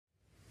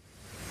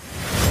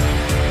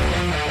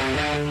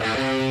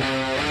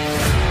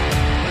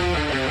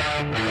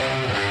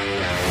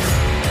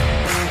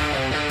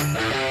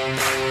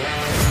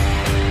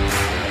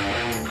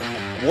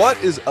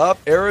What is up,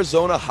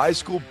 Arizona high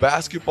school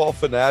basketball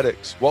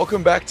fanatics?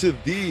 Welcome back to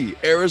the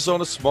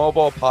Arizona Small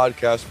Ball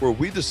Podcast, where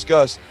we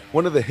discuss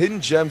one of the hidden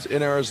gems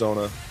in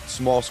Arizona,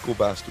 small school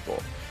basketball.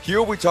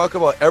 Here we talk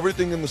about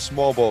everything in the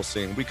small ball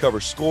scene. We cover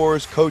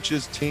scores,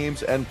 coaches,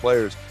 teams, and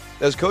players.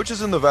 As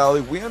coaches in the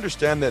Valley, we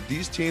understand that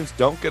these teams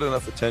don't get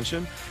enough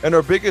attention, and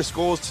our biggest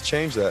goal is to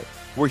change that.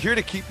 We're here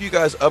to keep you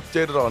guys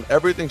updated on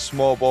everything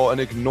small ball and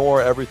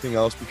ignore everything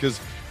else because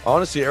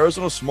honestly,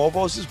 Arizona small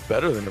ball is just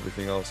better than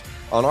everything else.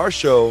 On our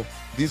show,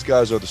 these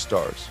guys are the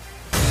stars.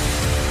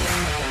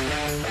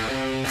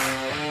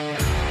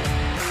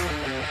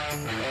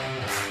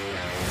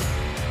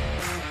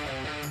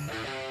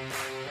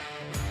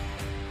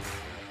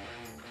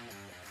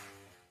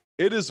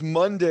 It is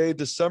Monday,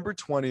 December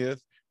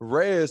 20th.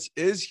 Reyes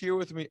is here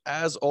with me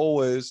as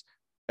always.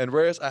 And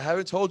Reyes, I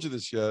haven't told you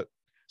this yet.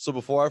 So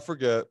before I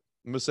forget,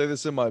 I'm going to say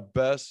this in my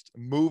best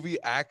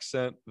movie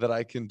accent that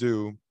I can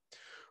do.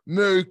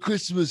 Merry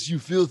Christmas, you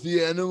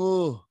filthy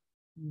animal.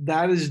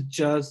 That is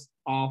just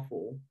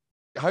awful.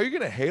 How are you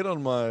going to hate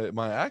on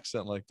my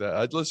accent like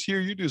that? Let's hear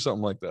you do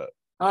something like that.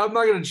 I'm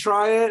not going to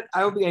try it.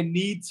 I don't think I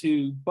need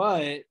to,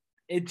 but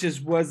it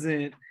just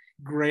wasn't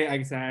great.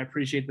 Like I said, I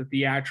appreciate the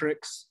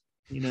theatrics,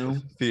 you know.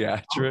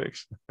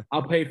 Theatrics.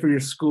 I'll pay for your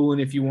schooling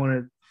if you want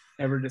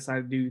to ever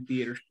decide to do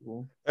theater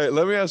school. Hey,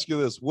 let me ask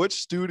you this. Which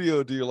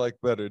studio do you like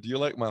better? Do you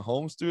like my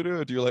home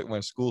studio or do you like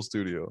my school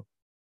studio?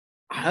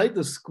 I like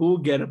the school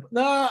getup.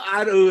 No,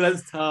 I don't.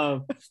 That's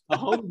tough. The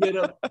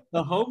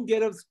home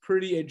getup's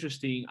pretty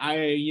interesting.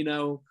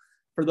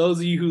 For those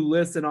of you who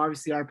listen,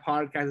 obviously our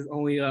podcast is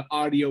only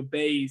audio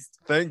based.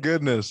 Thank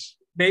goodness.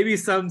 Maybe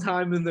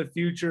sometime in the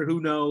future, who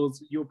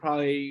knows? We'll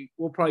probably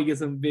get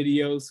some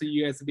videos so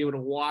you guys will be able to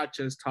watch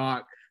us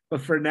talk.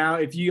 But for now,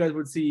 if you guys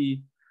would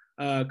see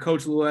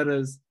Coach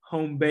Luetta's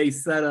home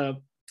base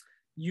setup,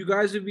 you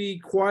guys would be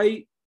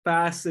quite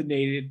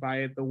fascinated by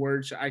it. The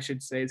word I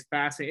should say is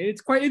fascinating.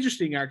 It's quite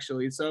interesting,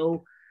 actually.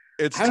 So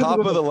it's top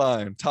of the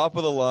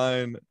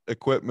line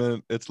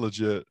equipment. It's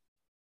legit.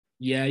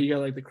 Yeah, you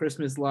got like the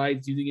Christmas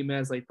lights, using them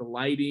as like the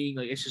lighting.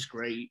 Like it's just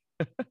great.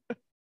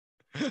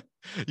 You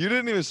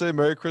didn't even say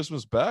Merry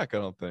Christmas back, I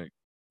don't think.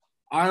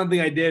 I don't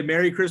think I did.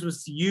 Merry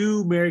Christmas to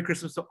you. Merry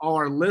Christmas to all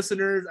our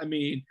listeners. I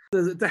mean,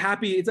 it's a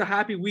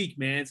happy week,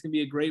 man. It's gonna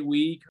be a great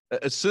week.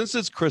 Since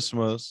it's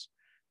Christmas,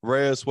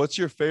 Reyes, what's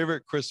your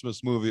favorite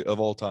Christmas movie of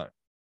all time?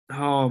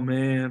 Oh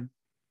man,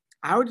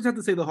 I would just have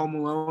to say the Home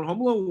Alone.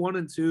 Home Alone 1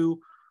 and 2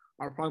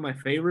 are probably my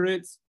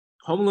favorites.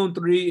 Home Alone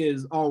 3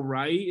 is all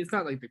right. It's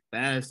not like the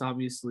best,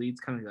 obviously.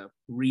 It's kind of like a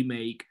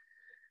remake.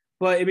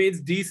 But, I mean, it's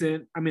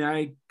decent. I mean,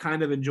 I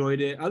kind of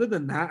enjoyed it. Other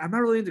than that, I'm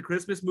not really into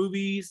Christmas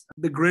movies.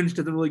 The Grinch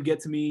doesn't really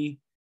get to me.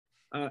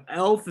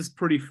 Elf is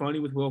pretty funny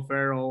with Will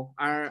Ferrell.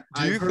 Do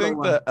you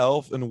think that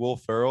Elf and Will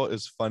Ferrell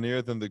is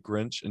funnier than the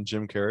Grinch and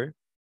Jim Carrey?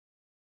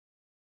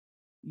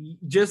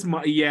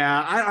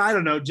 I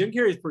don't know. Jim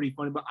Carrey is pretty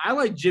funny, but I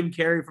like Jim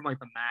Carrey from like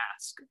The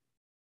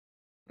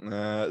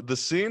Mask. The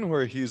scene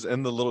where he's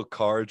in the little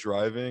car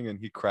driving and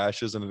he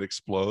crashes and it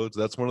explodes.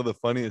 That's one of the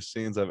funniest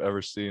scenes I've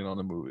ever seen on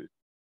a movie.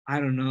 I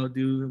don't know,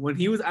 dude. When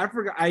he was, I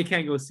forgot. I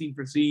can't go scene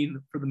for scene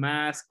for The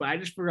Mask, but I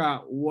just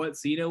forgot what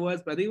scene it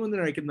was. But I think when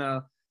they're like in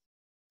the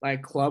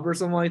club or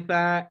something like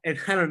that, and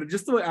I don't know,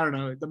 just the way I don't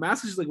know. The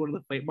Mask is just like one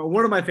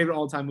of my favorite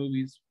all time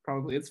movies.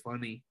 Probably, it's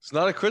funny. It's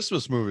not a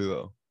Christmas movie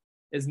though.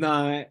 It's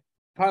not.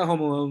 Probably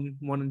Home Alone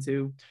 1 and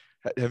 2.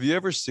 Have you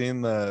ever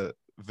seen the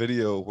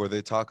video where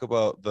they talk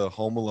about the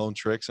Home Alone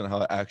tricks and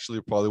how it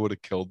actually probably would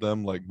have killed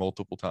them like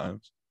multiple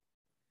times?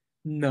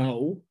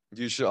 No.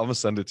 You should. I'm gonna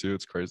send it to you.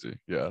 It's crazy.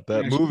 Yeah,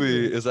 that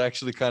movie is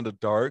actually kind of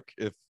dark.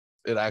 If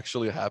it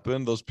actually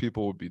happened, those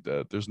people would be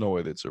dead. There's no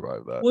way they'd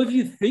survive that. Well, if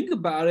you think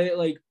about it,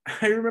 like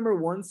I remember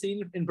one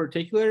scene in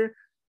particular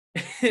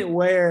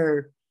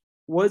where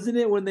wasn't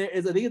it when I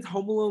think it's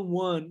Home Alone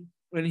 1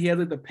 when he has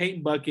like the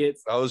paint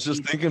buckets. I was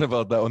just thinking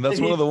about that one.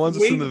 That's one of the ones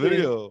that's in the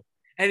video.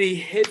 And he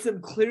hits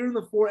him clear in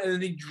the floor, and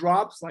then he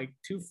drops like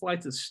 2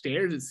 flights of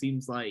stairs. It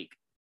seems like.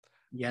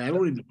 Yeah, that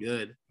wouldn't be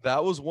good.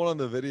 That was one on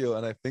the video,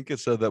 and I think it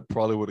said that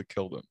probably would have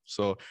killed him.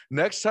 So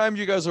next time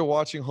you guys are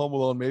watching Home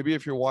Alone, maybe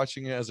if you're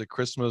watching it as a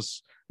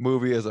Christmas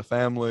movie as a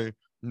family,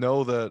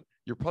 know that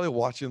you're probably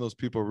watching those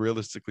people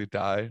realistically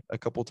die a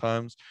couple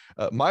times.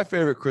 My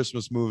favorite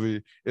Christmas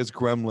movie is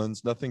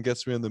Gremlins. Nothing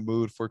gets me in the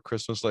mood for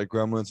Christmas like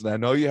Gremlins, and I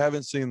know you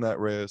haven't seen that,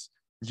 Reyes.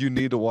 You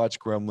need to watch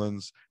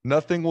Gremlins.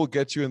 Nothing will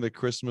get you in the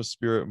Christmas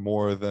spirit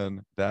more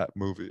than that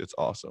movie. It's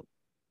awesome.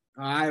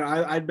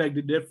 I'd beg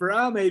to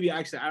differ. Maybe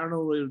actually, I don't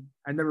know.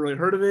 I never really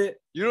heard of it.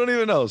 You don't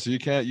even know, so you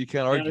can't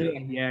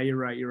argue. Yeah, you're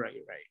right.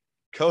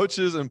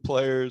 Coaches and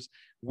players,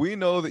 we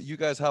know that you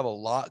guys have a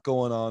lot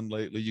going on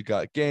lately. You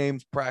got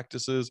games,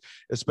 practices,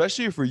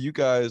 especially for you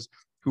guys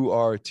who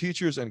are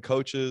teachers and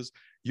coaches.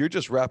 You're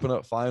just wrapping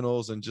up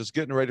finals and just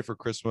getting ready for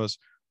Christmas.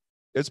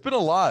 It's been a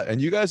lot,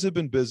 and you guys have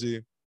been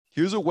busy.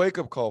 Here's a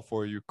wake-up call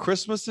for you.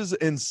 Christmas is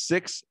in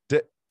 6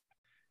 days.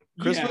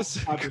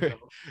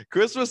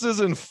 Christmas is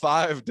in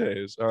 5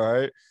 days. All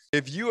right.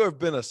 If you have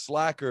been a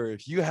slacker,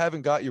 if you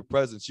haven't got your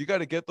presents, you got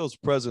to get those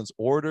presents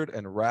ordered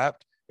and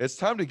wrapped It's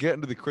time to get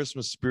into the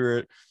Christmas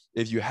spirit.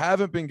 If you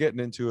haven't been getting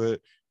into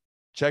it,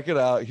 check it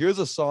out. Here's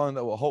a song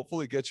that will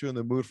hopefully get you in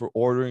the mood for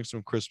ordering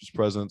some Christmas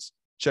presents.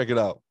 Check it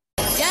out.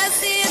 Just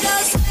see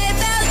those sleigh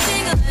bells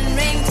jingling,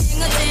 ring,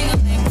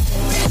 tingle-tingling.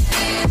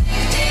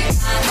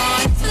 I'm on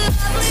to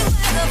lovely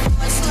weather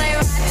for a sleigh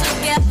ride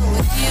together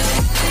with you.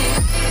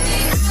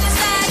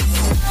 Outside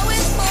the snow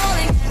is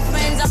falling and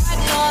friends are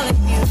calling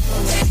you.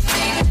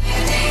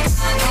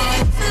 I'm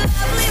on to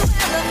lovely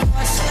weather for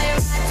a sleigh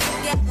ride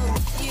together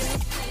with you.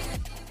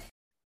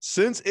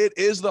 Since it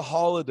is the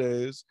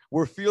holidays,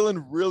 we're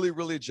feeling really,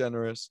 really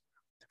generous.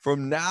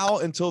 From now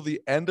until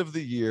the end of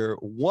the year,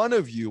 one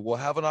of you will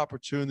have an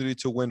opportunity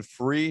to win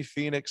free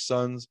Phoenix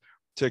Suns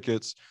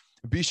tickets.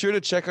 Be sure to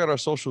check out our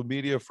social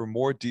media for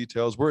more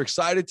details. We're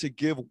excited to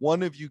give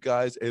one of you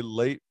guys a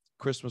late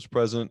Christmas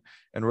present.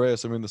 And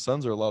Reyes, I mean, the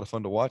Suns are a lot of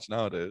fun to watch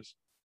nowadays.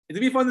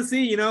 It'd be fun to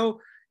see,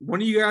 one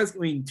of you guys,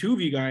 two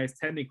of you guys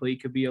technically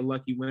could be a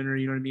lucky winner.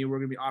 You know what I mean? We're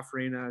going to be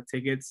offering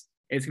tickets.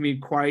 It's going to be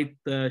quite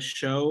the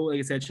show. Like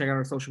I said, check out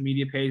our social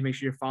media page. Make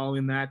sure you're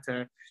following that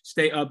to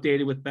stay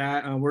updated with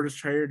that. We're just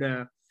trying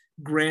to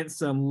grant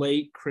some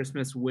late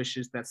Christmas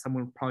wishes that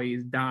someone probably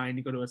is dying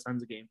to go to a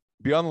Suns game.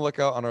 Be on the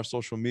lookout on our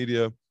social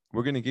media.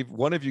 We're going to give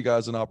one of you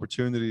guys an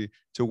opportunity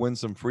to win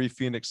some free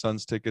Phoenix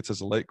Suns tickets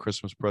as a late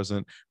Christmas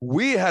present.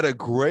 We had a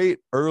great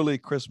early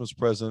Christmas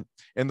present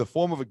in the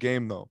form of a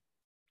game, though.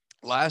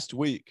 Last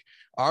week,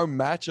 our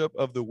matchup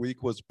of the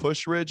week was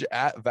Push Ridge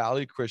at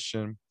Valley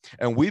Christian,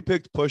 and we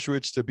picked Push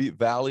Ridge to beat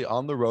Valley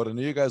on the road. I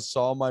know you guys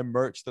saw my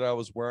merch that I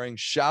was wearing.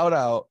 Shout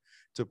out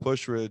to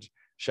Push Ridge.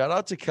 Shout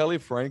out to Kelly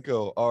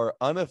Franco, our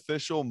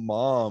unofficial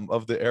mom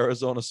of the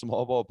Arizona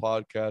Small Ball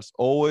Podcast,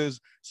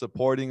 always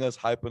supporting us,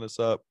 hyping us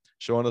up,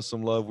 showing us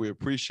some love. We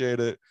appreciate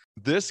it.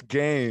 This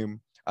game,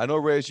 I know,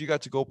 Reyes, you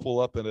got to go pull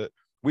up in it.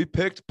 We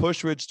picked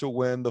Push Ridge to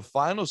win. The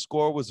final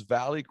score was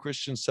Valley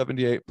Christian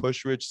 78,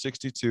 Push Ridge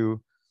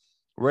 62.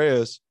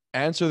 Reyes,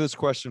 answer this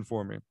question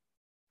for me.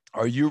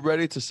 Are you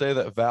ready to say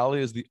that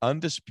Valley is the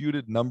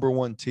undisputed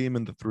 #1 team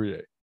in the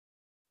 3A?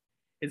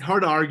 It's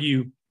hard to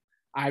argue.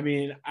 I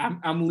mean,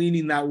 I'm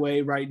leaning that way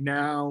right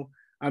now.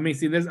 I mean,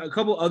 see, there's a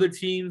couple other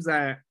teams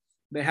that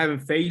they haven't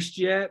faced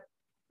yet,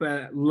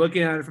 but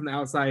looking at it from the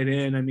outside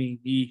in, I mean,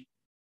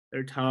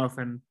 they're tough,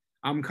 and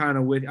I'm kind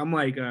of I'm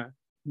like a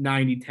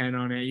 90-10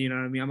 on it, you know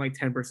what I mean? I'm like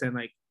 10%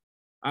 like,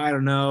 I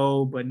don't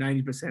know, but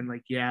 90%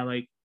 like, yeah,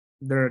 like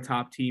they're a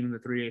top team in the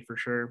 3A for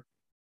sure.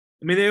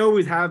 I mean, they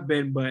always have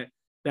been, but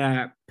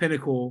that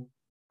pinnacle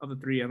of the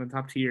 3A on the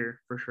top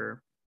tier for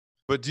sure.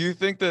 But do you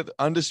think that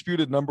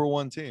undisputed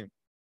 #1 team?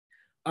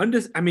 I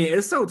mean,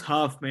 it's so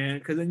tough, man,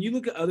 because then you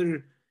look at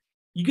you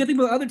get to think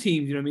about other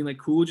teams, you know what I mean? Like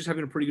Cool just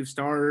having a pretty good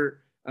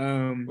start. All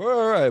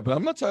right, but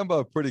I'm not talking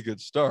about a pretty good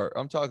start.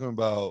 I'm talking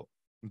about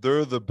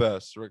they're the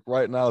best.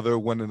 Right now, they're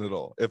winning it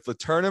all. If the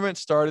tournament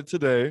started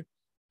today,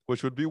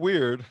 which would be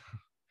weird,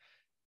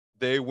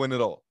 they win it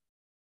all.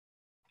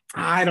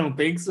 I don't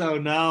think so.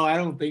 No, I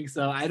don't think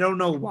so. I don't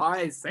know why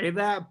I say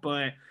that,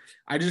 but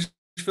I just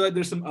feel like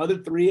there's some other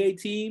 3A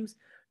teams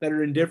that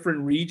are in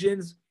different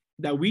regions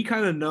that we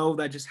kind of know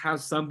that just have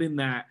something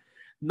that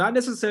not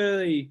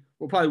necessarily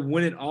will probably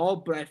win it all,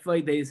 but I feel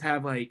like they just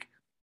have like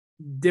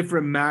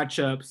different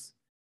matchups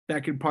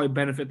that could probably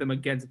benefit them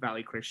against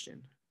Valley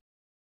Christian.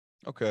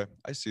 Okay,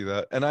 I see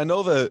that. And I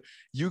know that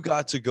you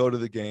got to go to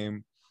the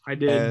game. I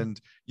did.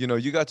 And,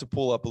 you got to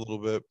pull up a little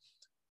bit.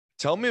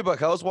 Tell me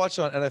about – I was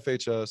watching on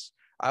NFHS.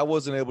 I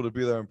wasn't able to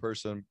be there in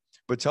person.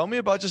 But tell me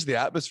about just the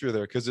atmosphere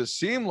there, because it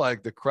seemed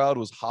like the crowd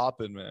was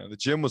hopping, man. The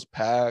gym was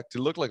packed. It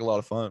looked like a lot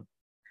of fun.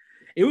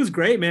 It was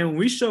great, man. When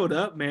we showed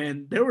up,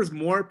 man, there was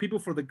more people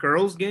for the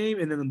girls' game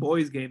and then the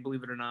boys' game,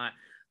 believe it or not.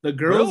 The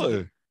girls –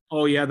 Really?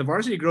 Oh, yeah. The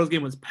varsity girls'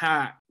 game was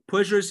packed.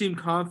 Pushers seemed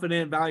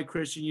confident. Valley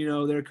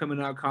Christian, they're coming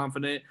out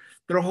confident.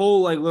 Their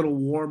whole like little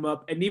warm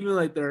up and even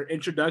like their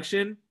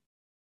introduction,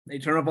 they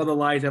turn up all the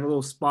lights, have a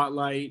little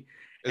spotlight.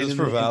 Is this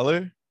for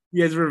Valley?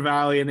 Yeah, it's for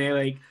Valley, and they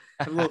like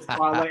have a little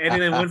spotlight.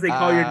 And then once they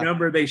call your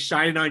number, they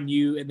shine on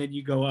you, and then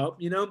you go up.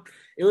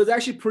 It was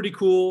actually pretty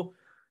cool.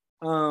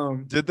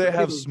 Did they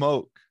have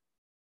smoke?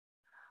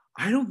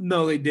 I don't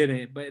know. They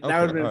didn't, but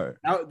that would have been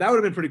that would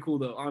have been pretty cool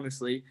though,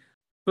 honestly.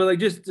 But like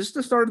just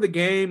the start of the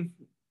game.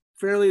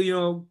 Fairly,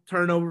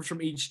 turnovers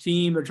from each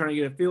team. They're trying to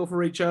get a feel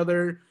for each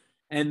other.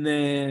 And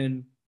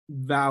then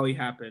Valley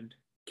happened.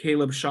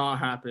 Caleb Shaw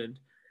happened.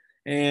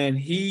 And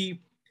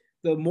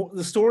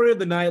the story of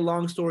the night,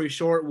 long story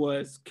short,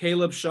 was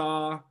Caleb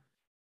Shaw,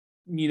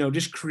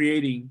 just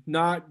creating,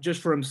 not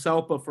just for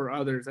himself, but for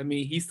others. I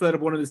mean, he set up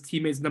one of his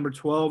teammates, number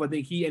 12. I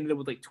think he ended up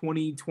with like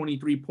 20,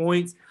 23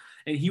 points.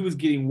 And he was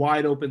getting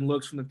wide open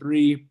looks from the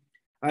three.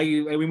 I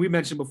mean, we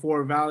mentioned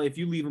before, Valley, if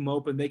you leave them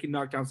open, they can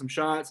knock down some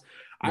shots.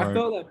 Right. I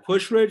felt that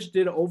Push Ridge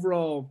did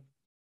overall.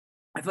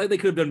 I feel like they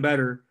could have done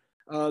better.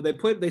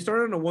 They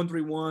started on a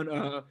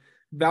 1-3-1.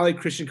 Valley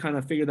Christian kind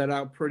of figured that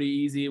out pretty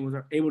easy and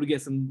was able to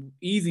get some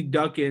easy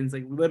duck-ins,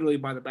 like literally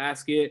by the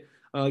basket.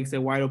 Like I said,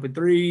 wide open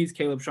threes.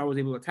 Caleb Shaw was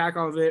able to attack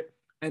off of it.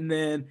 And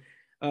then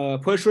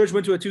Push Ridge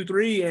went to a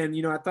 2-3,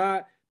 and, I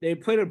thought they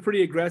played a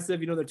pretty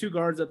aggressive. Their two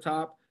guards up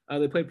top,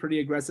 They played pretty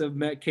aggressive,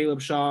 met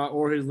Caleb Shaw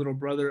or his little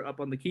brother up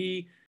on the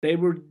key. They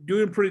were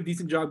doing a pretty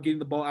decent job getting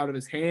the ball out of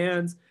his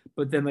hands.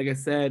 But then, like I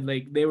said,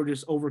 like they were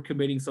just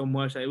overcommitting so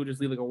much that it would just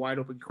leave like a wide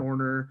open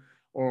corner,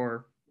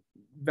 or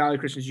Valley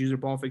Christians use their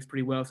ball fakes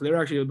pretty well. So they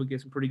were actually able to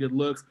get some pretty good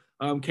looks.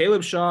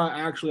 Caleb Shaw,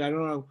 actually, I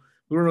don't know,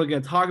 we weren't really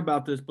going to talk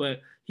about this,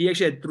 but he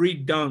actually had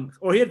 3 dunks,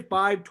 or he had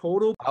 5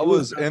 total. I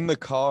was in the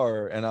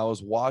car and I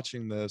was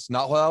watching this,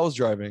 not while I was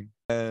driving.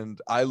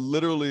 And I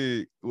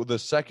literally, the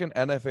second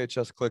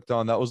NFHS clicked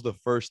on, that was the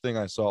first thing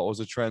I saw. It was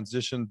a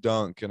transition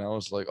dunk. And I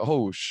was like,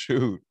 oh,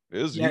 shoot.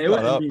 He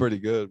got up pretty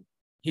good.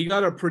 He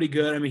got up pretty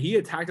good. I mean, he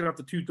attacked it off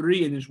the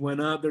 2-3 and just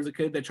went up. There's a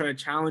kid that tried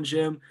to challenge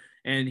him,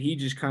 and he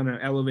just kind of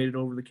elevated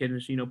over the kid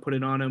and just, put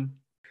it on him.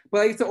 But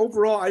like I said,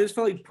 overall, I just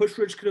felt like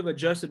Pushridge could have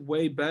adjusted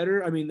way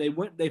better. I mean,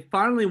 they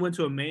finally went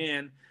to a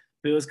man,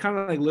 but it was kind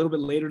of like a little bit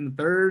later in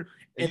the third.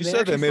 And you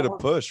said they made a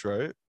push,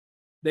 right?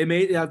 I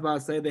was about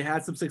to say, they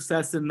had some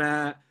success in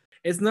that.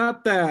 It's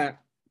not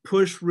that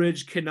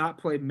Pushridge cannot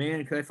play man,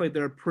 because I feel like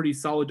they're a pretty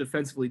solid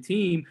defensively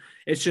team.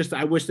 It's just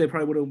I wish they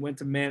probably would have went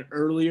to man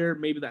earlier,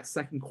 maybe that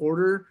second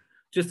quarter,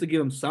 just to give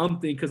them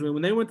something. Because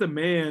when they went to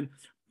man,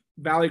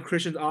 Valley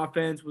Christian's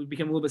offense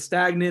became a little bit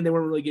stagnant. They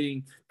weren't really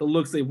getting the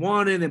looks they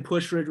wanted, and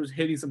Pushridge was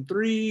hitting some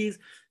threes.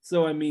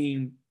 So, I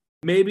mean,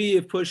 maybe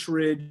if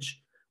Pushridge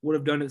would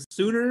have done it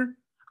sooner,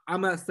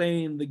 I'm not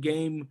saying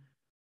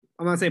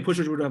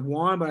Pushridge would have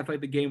won, but I feel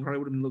like the game probably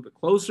would have been a little bit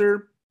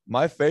closer.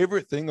 My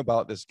favorite thing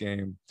about this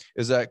game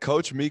is that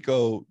Coach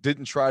Miko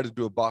didn't try to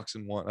do a box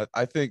and one.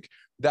 I think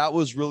that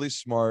was really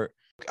smart.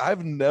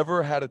 I've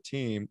never had a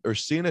team or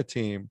seen a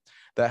team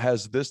that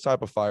has this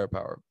type of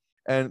firepower.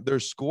 And their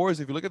scores,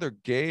 if you look at their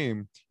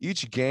game,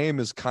 each game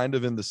is kind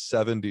of in the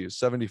 70s,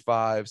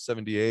 75,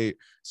 78.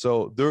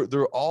 So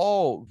they're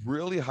all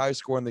really high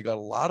scoring. They got a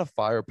lot of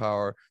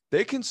firepower.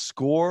 They can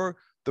score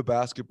the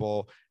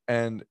basketball,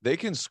 and they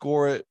can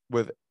score it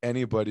with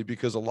anybody,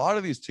 because a lot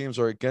of these teams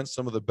are against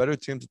some of the better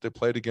teams that they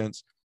played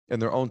against in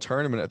their own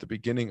tournament at the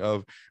beginning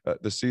of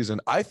the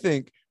season. I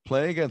think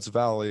playing against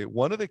Valley,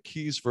 one of the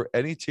keys for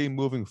any team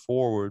moving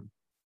forward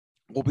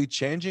will be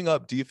changing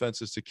up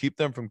defenses to keep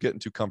them from getting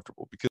too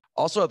comfortable. Because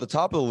also at the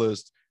top of the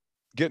list,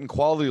 getting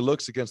quality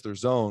looks against their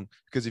zone,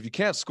 because if you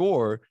can't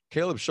score,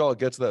 Caleb Shaw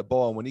gets that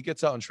ball, and when he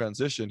gets out in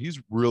transition,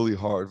 he's really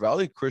hard.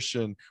 Valley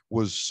Christian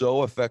was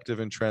so effective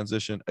in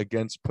transition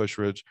against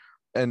Pushridge.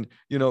 And,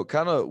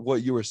 kind of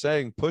what you were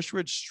saying,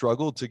 Pushridge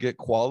struggled to get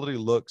quality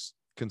looks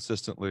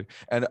consistently.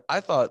 And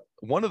I thought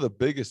one of the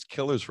biggest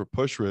killers for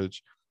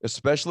Pushridge,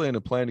 especially in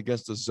a playing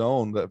against the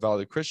zone that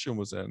Valley Christian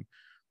was in,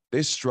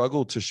 they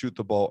struggled to shoot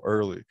the ball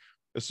early.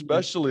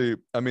 Especially,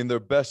 I mean, their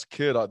best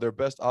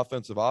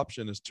offensive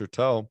option is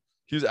Turtel.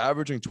 He's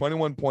averaging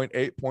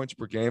 21.8 points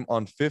per game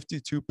on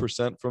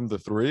 52% from the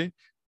 3.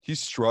 He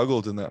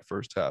struggled in that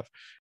first half.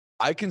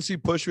 I can see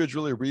Pushridge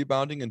really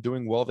rebounding and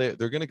doing well. They're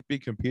going to be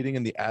competing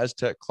in the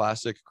Aztec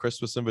Classic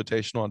Christmas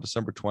Invitational on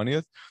December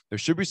 20th. There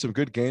should be some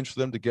good games for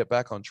them to get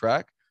back on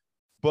track.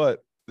 But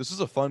this is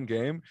a fun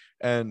game,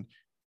 and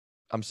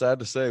I'm sad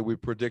to say we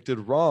predicted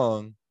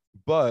wrong,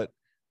 but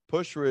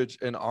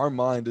Pushridge in our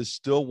mind is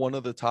still one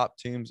of the top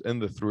teams in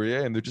the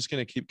 3A, and they're just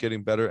going to keep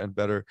getting better and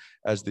better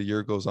as the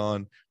year goes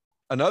on.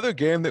 Another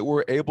game that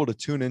we're able to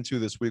tune into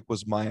this week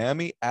was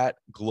Miami at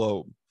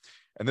Globe.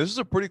 And this is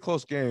a pretty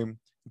close game.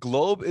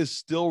 Globe is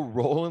still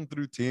rolling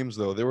through teams,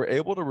 though. They were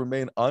able to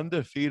remain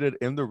undefeated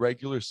in the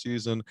regular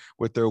season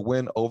with their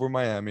win over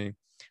Miami.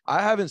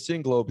 I haven't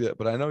seen Globe yet,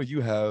 but I know you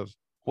have.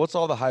 What's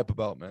all the hype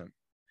about, man?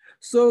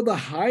 So the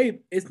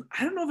hype is,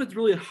 I don't know if it's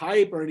really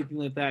hype or anything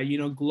like that.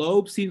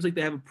 Globe seems like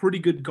they have a pretty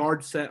good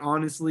guard set,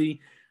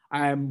 honestly.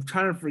 I'm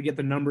trying to forget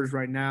the numbers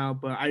right now,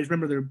 but I just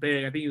remember they're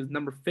big. I think it was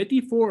number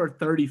 54 or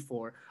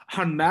 34.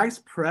 On Max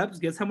Preps,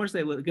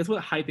 guess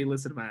what height they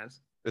listed them as?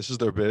 This is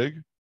their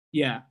big?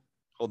 Yeah.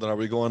 Hold on, are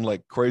we going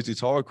like crazy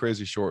tall or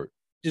crazy short?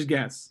 Just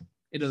guess.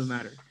 It doesn't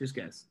matter. Just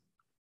guess.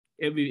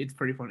 It's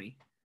pretty funny.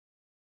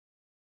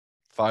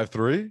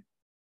 5'3"?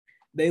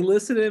 They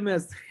listed him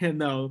as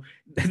no,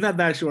 not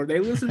that short. They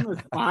listed him as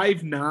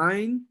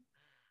 5'9".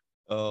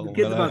 Oh, the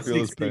kid's man, about I feel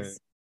his 6'6". pain.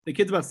 The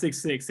kid's about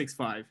 6'6",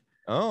 6'5".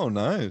 Oh,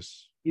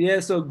 nice.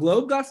 Yeah, so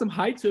Globe got some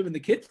height to him, and the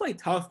kid played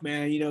tough,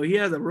 man. He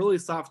has a really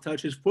soft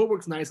touch. His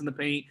footwork's nice in the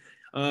paint.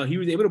 He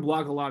was able to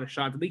block a lot of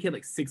shots. I think he had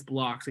like 6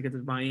 blocks against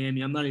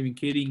Miami. I'm not even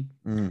kidding.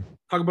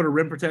 Talk about a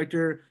rim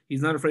protector.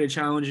 He's not afraid to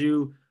challenge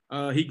you.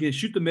 He can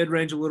shoot the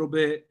mid-range a little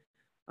bit.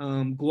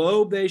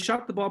 Globe, they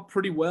shot the ball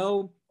pretty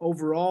well.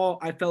 Overall,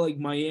 I felt like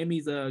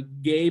Miami's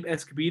Gabe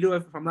Escobedo,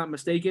 if I'm not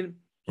mistaken.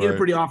 He had a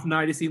pretty off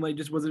night. It seemed like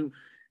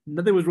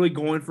nothing was really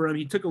going for him.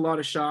 He took a lot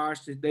of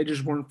shots. They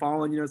just weren't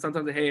falling.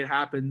 Sometimes, it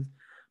happens.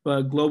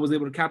 But Globe was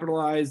able to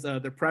capitalize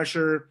their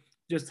pressure,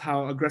 just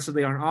how aggressive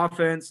they are on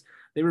offense.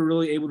 They were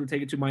really able to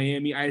take it to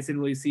Miami. I just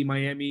didn't really see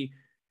Miami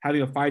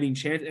having a fighting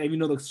chance. Even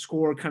though the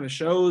score kind of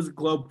shows,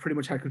 Globe pretty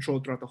much had control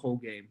throughout the whole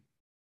game.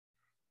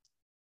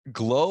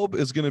 Globe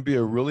is going to be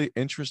a really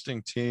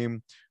interesting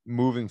team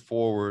moving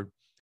forward.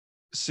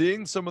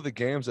 Seeing some of the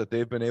games that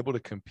they've been able to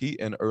compete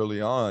in early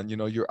on,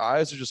 your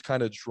eyes are just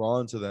kind of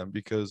drawn to them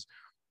because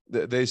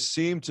they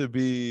seem to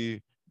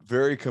be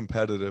very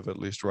competitive, at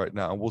least right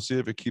now. We'll see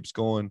if it keeps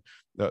going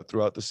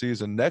throughout the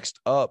season. Next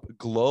up,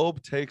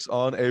 Globe takes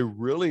on a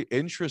really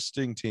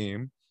interesting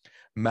team,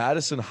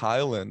 Madison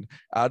Highland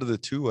out of the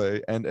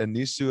 2A, and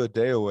Anisu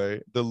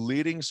Adeoye, the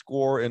leading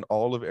scorer in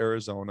all of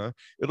Arizona.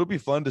 It'll be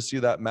fun to see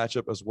that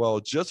matchup as well.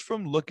 Just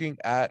from looking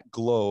at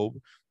Globe,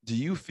 do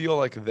you feel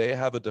like they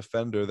have a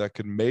defender that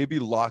could maybe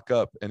lock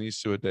up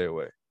Anisu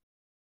Adeoye?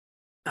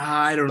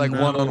 I don't Like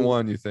know.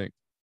 one-on-one, you think?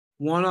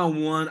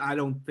 One-on-one, I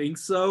don't think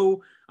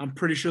so. I'm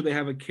pretty sure they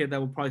have a kid that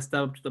will probably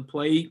step up to the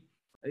plate.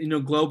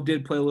 Globe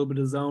did play a little bit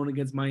of zone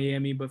against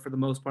Miami, but for the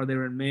most part, they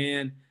were in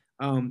man.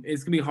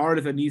 It's going to be hard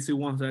if Anisu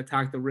wants to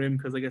attack the rim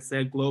because, like I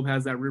said, Globe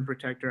has that rim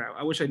protector.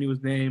 I wish I knew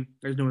his name.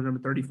 I just know his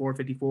number 34,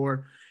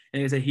 54.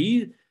 And I said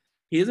he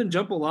doesn't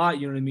jump a lot,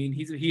 you know what I mean?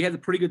 He has a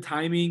pretty good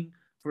timing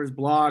for his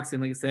blocks.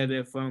 And like I said,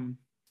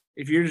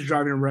 if you're just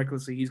driving him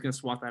recklessly, he's going to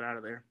swat that out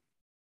of there.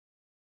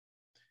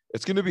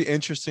 It's going to be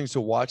interesting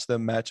to watch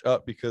them match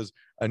up because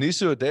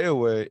Anisu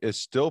Adeoye is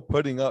still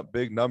putting up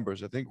big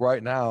numbers. I think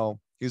right now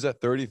he's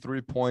at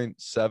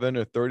 33.7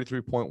 or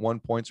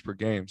 33.1 points per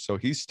game. So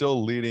he's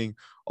still leading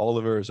all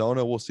of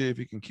Arizona. We'll see if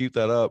he can keep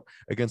that up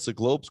against the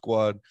Globe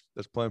squad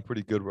that's playing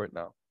pretty good right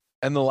now.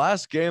 And the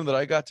last game that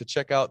I got to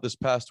check out this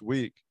past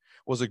week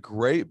was a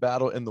great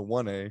battle in the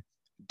 1A,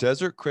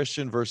 Desert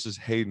Christian versus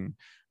Hayden.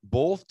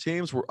 Both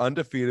teams were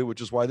undefeated, which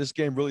is why this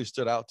game really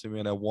stood out to me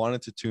and I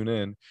wanted to tune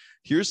in.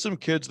 Here's some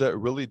kids that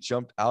really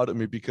jumped out at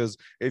me because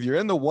if you're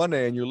in the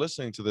 1A and you're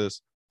listening to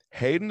this,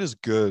 Hayden is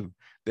good.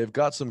 They've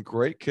got some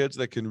great kids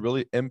that can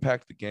really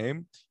impact the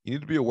game. You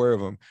need to be aware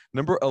of them.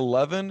 Number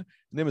 11, his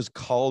name is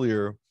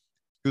Collier,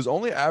 who's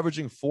only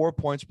averaging 4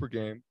 points per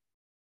game.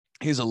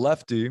 He's a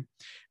lefty,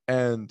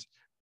 and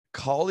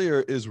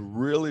Collier is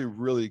really,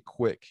 really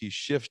quick. He's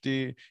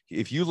shifty.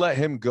 If you let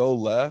him go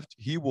left,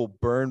 he will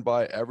burn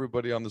by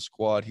everybody on the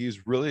squad.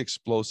 He's really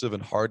explosive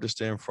and hard to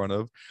stay in front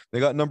of. They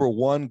got number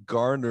 1,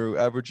 Garner, who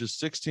averages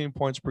 16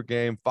 points per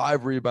game,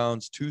 5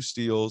 rebounds, 2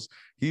 steals.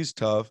 He's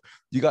tough.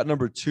 You got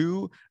number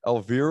 2,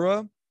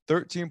 Elvira,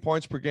 13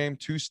 points per game,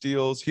 2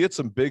 steals. He had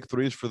some big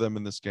threes for them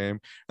in this game.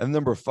 And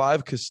number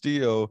 5,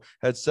 Castillo,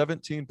 had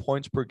 17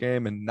 points per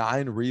game and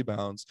 9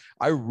 rebounds.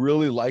 I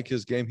really like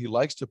his game. He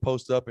likes to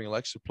post up and he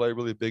likes to play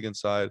really big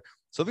inside.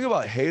 Something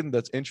about Hayden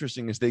that's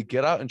interesting is they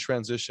get out and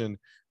transition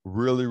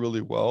really,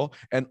 really well.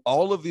 And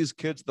all of these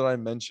kids that I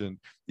mentioned,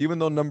 even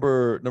though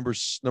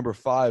number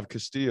 5,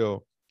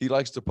 Castillo, he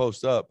likes to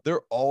post up,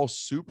 they're all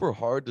super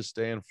hard to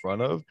stay in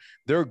front of.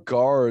 Their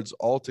guards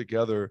all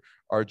together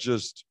are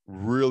just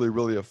really,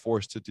 really a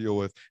force to deal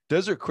with.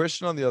 Desert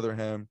Christian, on the other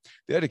hand,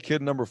 they had a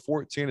kid, number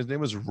 14. His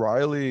name was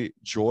Riley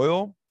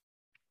Joyle.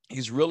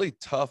 He's really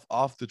tough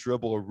off the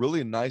dribble, a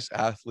really nice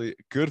athlete,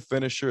 good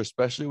finisher,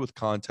 especially with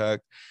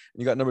contact.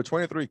 And you got number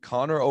 23,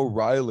 Connor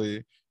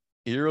O'Reilly,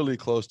 eerily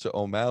close to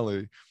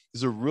O'Malley.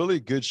 He's a really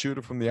good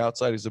shooter from the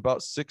outside. He's about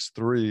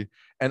 6'3".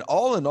 And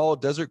all in all,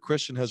 Desert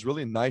Christian has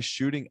really nice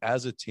shooting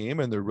as a team,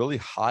 and they're really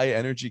high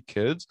energy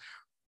kids.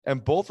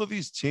 And both of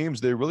these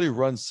teams, they really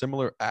run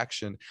similar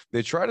action.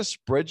 They try to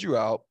spread you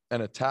out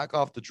and attack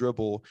off the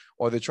dribble,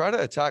 or they try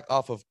to attack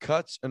off of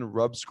cuts and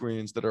rub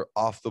screens that are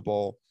off the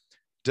ball.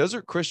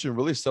 Desert Christian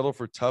really settled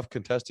for tough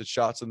contested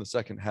shots in the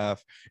second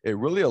half. It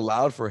really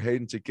allowed for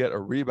Hayden to get a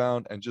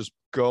rebound and just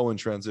go in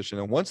transition.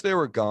 And once they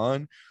were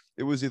gone,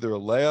 it was either a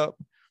layup,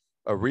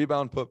 a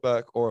rebound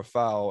putback, or a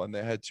foul, and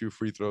they had 2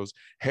 free throws.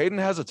 Hayden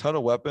has a ton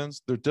of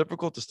weapons. They're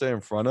difficult to stay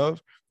in front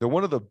of. They're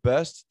one of the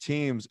best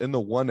teams in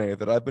the 1A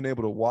that I've been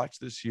able to watch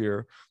this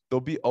year. They'll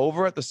be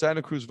over at the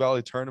Santa Cruz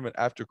Valley tournament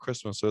after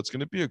Christmas, so it's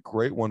going to be a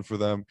great one for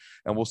them,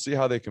 and we'll see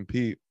how they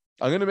compete.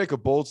 I'm going to make a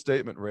bold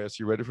statement, Reyes.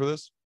 You ready for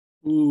this?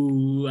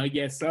 Ooh, I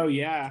guess so,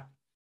 yeah.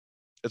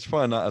 It's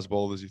probably not as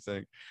bold as you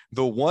think.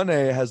 The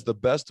 1A has the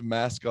best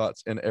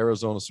mascots in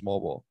Arizona small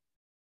ball.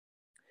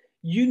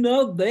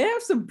 They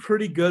have some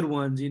pretty good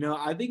ones.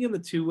 I think in the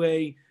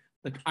 2A,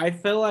 like I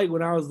felt like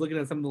when I was looking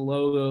at some of the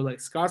logos, like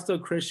Scottsdale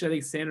Christian, I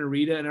think Santa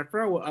Rita, and I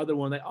forgot what other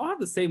one. They all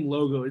have the same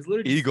logo. It's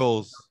literally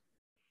Eagles.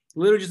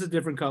 Literally just a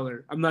different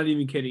color. I'm not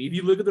even kidding. If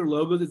you look at their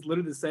logos, it's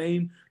literally the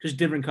same, just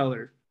different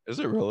color. Is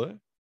it really?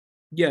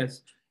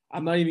 Yes.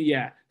 I'm not even.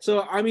 Yeah.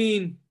 So I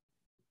mean,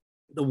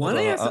 the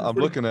 1A. I'm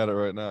looking at it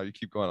right now. You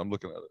keep going. I'm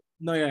looking at it.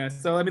 No, yeah.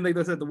 So I mean, like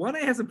I said, the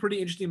 1A has some pretty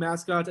interesting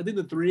mascots. I think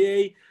the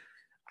 3A.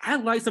 I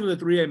like some of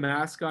the 3A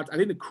mascots. I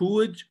think the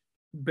Coolidge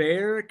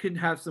Bear can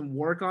have some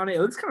work on it.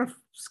 It looks kind of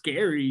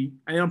scary.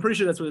 I mean, I'm pretty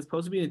sure that's what it's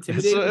supposed to be,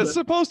 intimidating. It's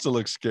supposed to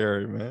look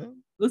scary, man. It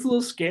looks a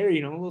little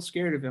scary, I'm a little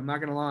scared of it. I'm not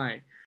gonna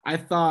lie. I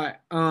thought,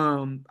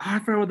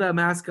 I forgot what that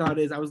mascot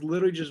is. I was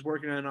literally just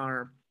working on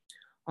our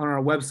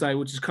website,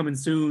 which is coming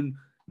soon,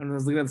 and I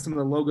was looking at some of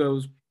the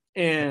logos.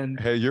 And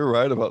hey, you're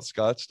right about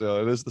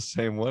Scottsdale. It is the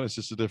same one. It's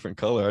just a different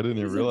color. I didn't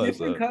even realize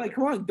that. Color.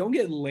 Come on, don't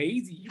get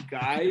lazy, you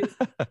guys.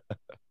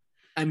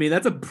 I mean,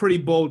 that's a pretty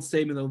bold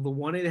statement, though. The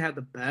 1A, they had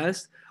the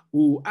best.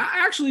 Ooh,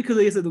 actually, because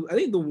like I said, I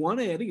think the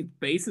 1A, I think it's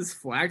Basis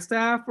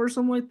Flagstaff or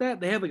something like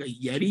that. They have like a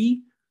Yeti.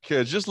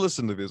 Okay, just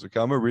listen to these. Okay,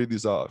 I'm gonna read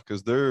these off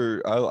because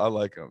I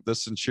like them. The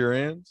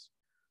Centurions,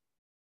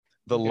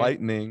 the Okay.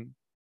 Lightning,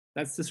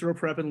 That's Cicero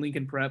Prep and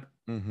Lincoln Prep.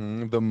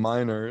 the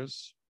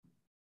Miners,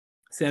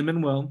 San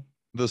Manuel.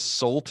 the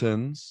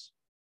Sultans.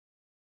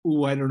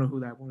 Ooh, I don't know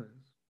who that one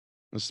is.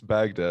 This is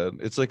Baghdad.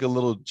 It's like a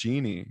little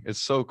genie.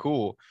 It's so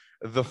cool.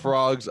 The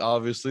Frogs,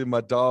 obviously,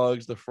 my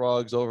dogs, the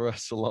Frogs over at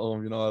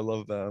Siloam. I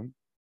love them.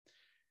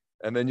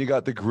 And then you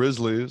got the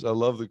Grizzlies. I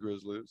love the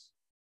Grizzlies.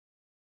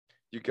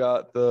 You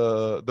got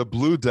the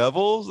Blue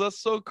Devils.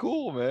 That's so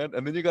cool, man.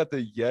 And then you got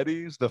the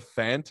Yetis, the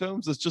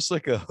Phantoms. It's just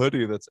like a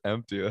hoodie that's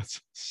empty. That's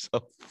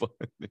so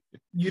funny.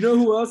 You know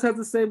who else has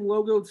the same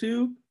logo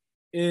too?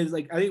 Is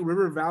like I think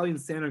River Valley and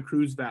Santa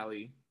Cruz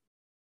Valley.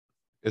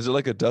 Is it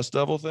like a Dust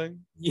Devil thing?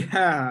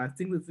 Yeah, I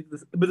think it's like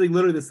this, but like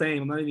literally the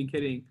same. I'm not even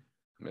kidding.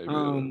 Maybe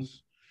it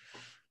is.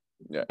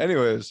 Yeah.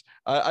 Anyways,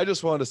 I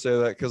just wanted to say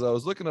that because I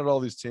was looking at all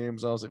these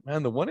teams. And I was like,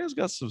 man, the 1A's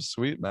got some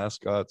sweet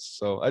mascots.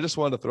 So I just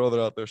wanted to throw that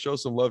out there. Show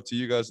some love to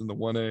you guys in the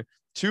 1A.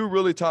 Two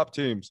really top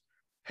teams.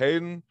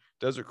 Hayden,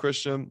 Desert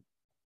Christian.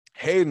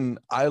 Hayden,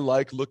 I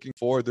like looking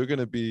forward. They're going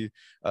to be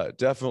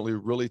definitely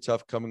really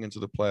tough coming into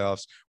the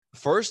playoffs.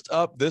 First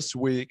up this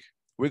week,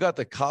 we got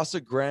the Casa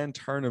Grande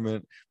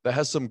tournament that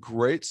has some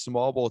great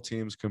small ball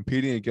teams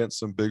competing against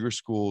some bigger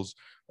schools.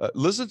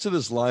 Listen to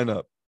this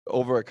lineup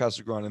over at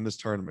Casa Grande in this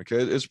tournament.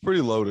 Okay, it's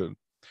pretty loaded.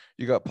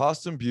 You got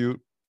Poston Butte,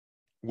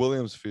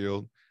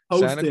 Williamsfield,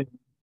 Poston.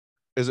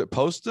 Is it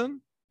Poston?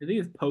 I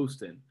think it's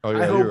Poston. Oh,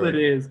 yeah, I hope you're right.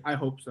 it is. I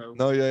hope so.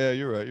 No, yeah,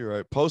 you're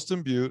right.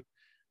 Poston Butte,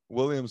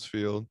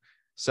 Williamsfield,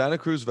 Santa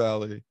Cruz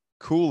Valley,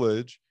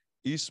 Coolidge,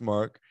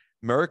 Eastmark,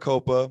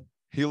 Maricopa,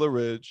 Gila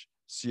Ridge,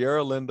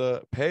 Sierra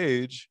Linda,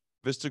 Page,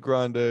 Vista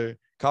Grande,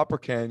 Copper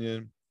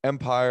Canyon,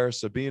 Empire,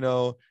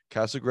 Sabino,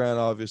 Casa Grande,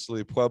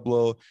 obviously,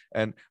 Pueblo,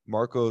 and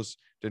Marcos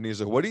de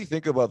Niza. What do you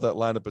think about that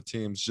lineup of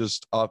teams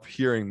just off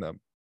hearing them?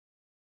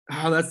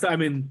 Oh,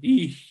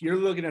 you're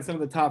looking at some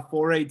of the top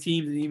 4A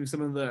teams and even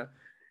some of the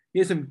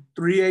some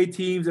 3A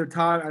teams are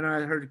top. I know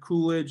I heard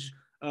Coolidge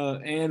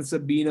and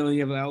Sabino, and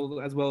you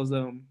have as well as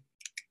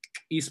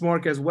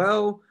Eastmark as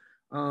well.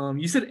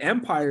 You said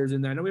Empire's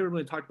in there. I know we haven't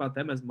really talked about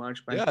them as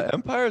much, but Yeah,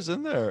 Empire's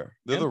in there.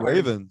 They're the Empire.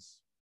 Ravens.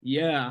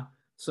 Yeah.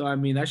 So, I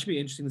mean, that should be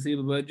interesting to see.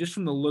 But just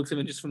from the looks of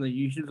it, just from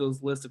you hear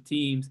those list of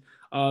teams,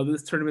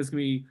 this tournament's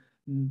going to be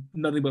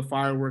nothing but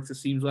fireworks, it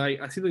seems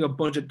like. I see like a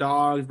bunch of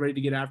dogs ready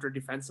to get after it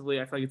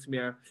defensively. I feel like it's going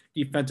to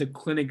be a defensive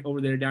clinic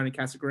over there down in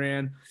Casa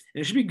Grande.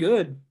 And it should be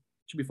good. It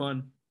should be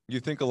fun.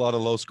 You think a lot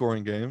of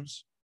low-scoring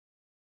games?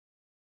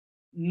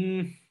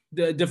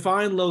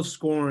 Define low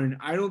scoring.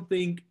 I don't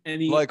think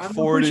any. Like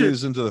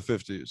 40s into the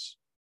 50s.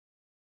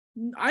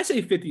 I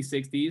say 50s,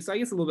 60s. I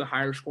guess a little bit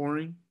higher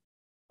scoring.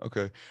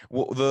 Okay.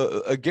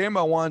 Well, a game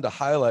I wanted to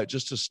highlight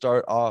just to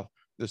start off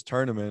this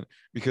tournament,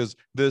 because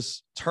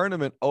this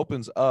tournament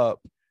opens up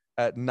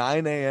at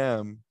 9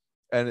 a.m.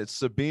 and it's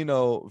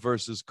Sabino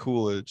versus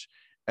Coolidge.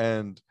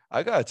 And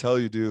I got to tell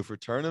you, dude, for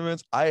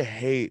tournaments, I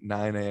hate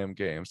 9 a.m.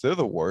 games. They're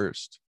the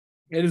worst.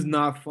 It is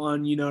not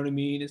fun. You know what I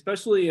mean?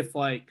 Especially if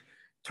like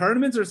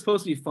tournaments are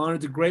supposed to be fun.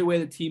 It's a great way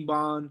to team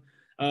bond.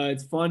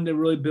 It's fun to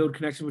really build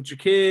connection with your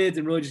kids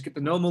and really just get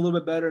to know them a little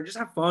bit better. Just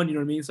have fun. You know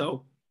what I mean?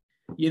 So,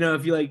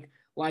 if you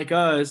like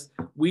us,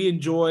 we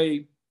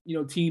enjoy,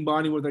 team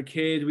bonding with our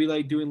kids. We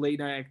like doing late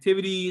night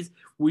activities.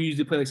 We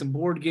usually play like some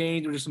board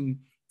games or just some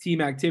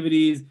team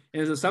activities.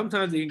 And so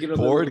sometimes they can get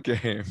board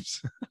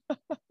games.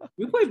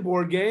 We play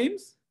board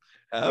games.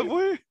 Have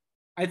we?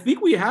 I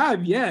think we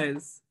have,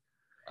 yes.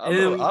 I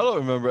don't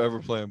remember ever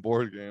playing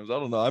board games. I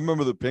don't know. I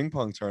remember the ping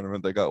pong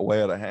tournament that got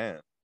way out of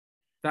hand.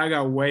 That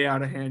got way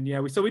out of hand.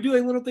 Yeah. So we do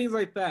like little things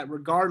like that.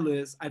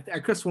 Regardless, I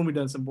could have sworn we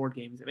done some board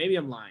games. Maybe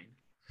I'm lying.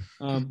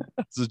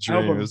 It's a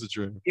dream. It was a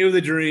dream. It was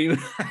a dream.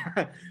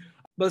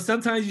 But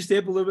sometimes you stay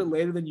up a little bit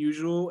later than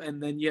usual,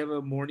 and then you have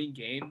a morning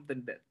game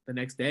the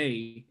next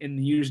day,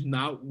 and you're just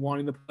not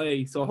wanting to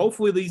play. So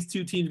hopefully these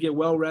two teams get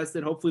well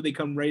rested. Hopefully they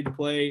come ready to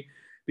play,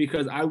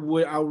 because I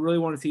really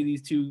want to see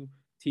these two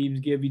teams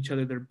give each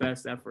other their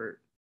best effort.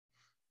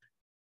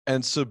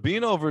 And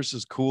Sabino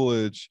versus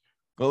Coolidge.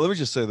 Well, let me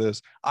just say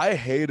this. I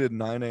hated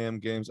 9 a.m.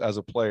 games as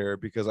a player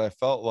because I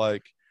felt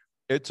like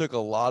it took a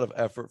lot of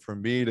effort for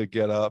me to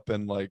get up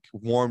and like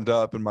warmed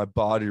up and my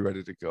body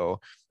ready to go.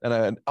 And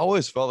I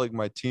always felt like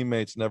my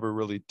teammates never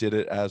really did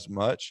it as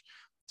much.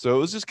 So it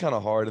was just kind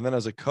of hard. And then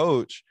as a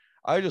coach,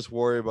 I just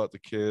worry about the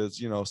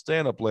kids,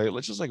 staying up late.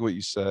 Let's just like what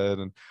you said.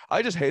 And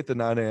I just hate the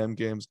 9 a.m.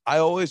 games. I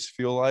always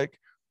feel like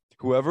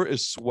whoever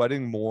is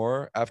sweating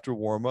more after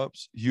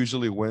warmups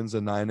usually wins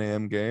a 9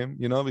 a.m. game,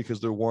 because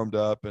they're warmed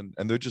up and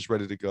they're just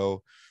ready to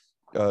go.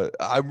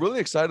 I'm really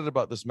excited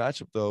about this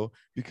matchup, though,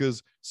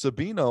 because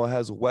Sabino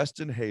has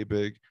Weston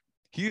Habig.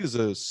 He is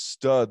a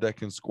stud that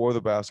can score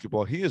the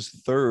basketball. He is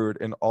third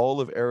in all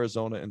of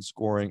Arizona in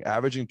scoring,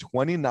 averaging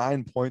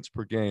 29 points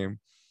per game.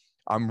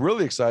 I'm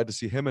really excited to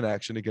see him in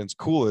action against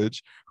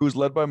Coolidge, who's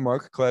led by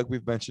Mark Clegg.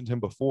 We've mentioned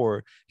him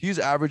before. He's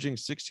averaging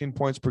 16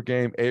 points per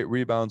game, 8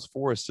 rebounds,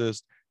 4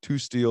 assists, 2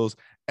 steals.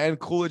 And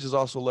Coolidge is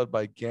also led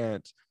by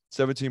Gant,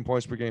 17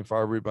 points per game,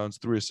 5 rebounds,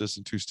 3 assists,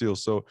 and 2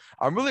 steals. So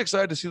I'm really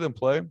excited to see them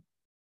play.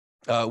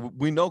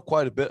 We know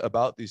quite a bit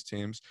about these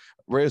teams.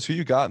 Reyes, who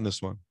you got in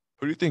this one?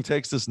 Who do you think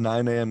takes this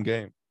 9 a.m.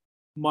 game?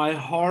 My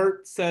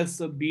heart says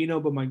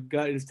Sabino, but my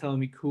gut is telling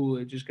me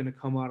Coolidge is going to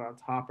come out on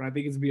top. And I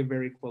think it's going to be a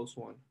very close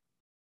one.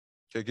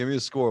 Okay, give me a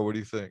score. What do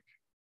you think?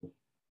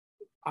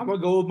 I'm going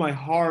to go with my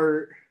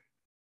heart.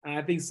 And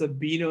I think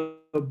Sabino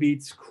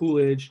beats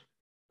Coolidge.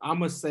 I'm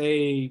going to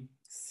say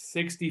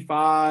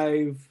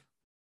 65-55.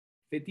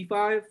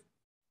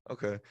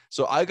 Okay.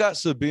 So I got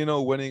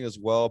Sabino winning as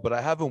well, but I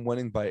have him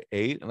winning by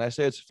 8. And I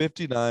say it's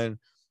 59-51.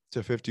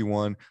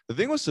 The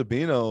thing with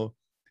Sabino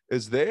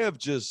is they have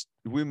just,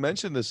 we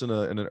mentioned this in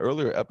an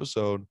earlier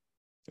episode,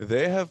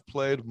 they have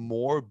played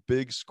more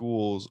big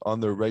schools on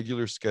their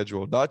regular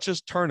schedule, not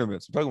just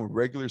tournaments, I'm talking about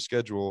regular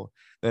schedule,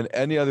 than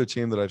any other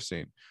team that I've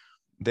seen.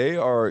 They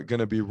are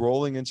going to be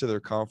rolling into their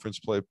conference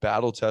play,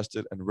 battle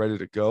tested and ready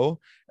to go.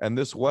 And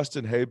this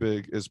Weston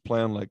Habig is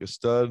playing like a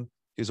stud.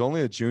 He's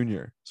only a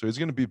junior, so he's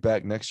going to be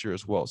back next year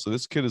as well. So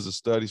this kid is a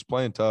stud. He's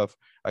playing tough.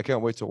 I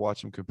can't wait to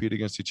watch him compete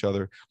against each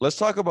other. Let's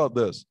talk about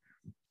this.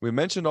 We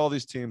mentioned all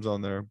these teams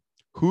on there.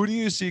 Who do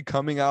you see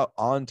coming out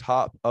on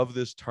top of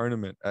this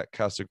tournament at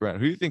Casa Grande?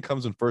 Who do you think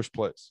comes in first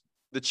place?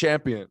 The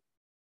champion.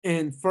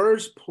 In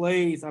first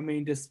place, I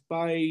mean, he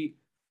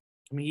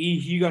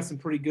got some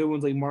pretty good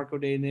ones like Marco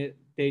De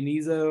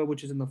Niza,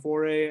 which is in the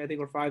 4A, I think,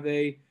 or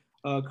 5A.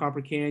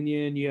 Copper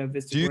Canyon. You have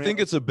Vista. Do you Grande. think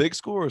it's a big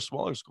school or a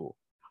smaller school?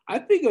 I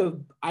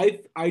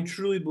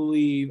truly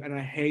believe, and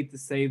I hate to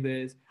say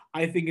this,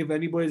 I think if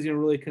anybody's gonna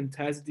really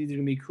contest, it's either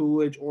gonna be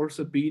Coolidge or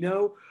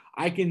Sabino.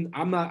 I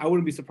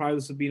wouldn't be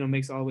surprised if Sabino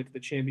makes it all the way to the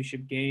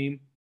championship game.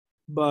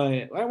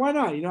 But why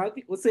not? You know, I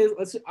think let's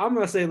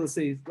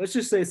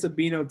just say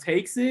Sabino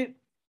takes it.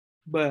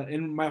 But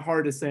in my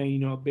heart is saying, you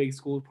know, a big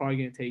school is probably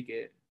gonna take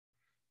it.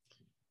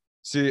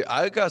 See,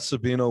 I got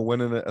Sabino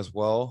winning it as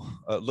well.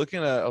 I was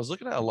looking at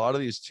a lot of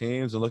these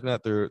teams and looking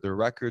at their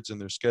records and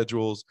their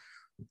schedules.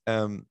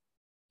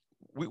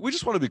 We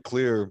just want to be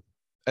clear,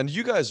 and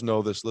you guys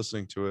know this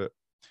listening to it.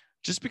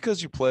 Just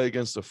because you play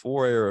against a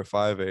 4A or a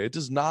 5A, it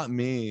does not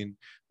mean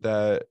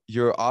that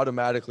you're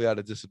automatically at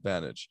a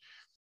disadvantage.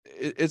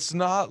 It's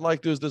not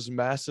like there's this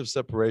massive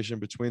separation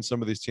between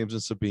some of these teams in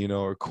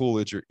Sabino or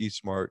Coolidge or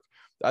Eastmark.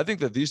 I think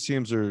that these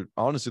teams are,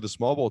 honestly, the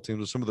small ball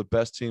teams are some of the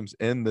best teams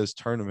in this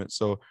tournament.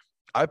 So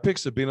I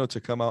picked Sabino to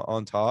come out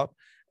on top.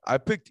 I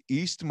picked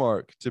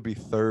Eastmark to be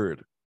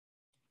third.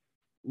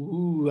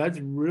 Ooh, that's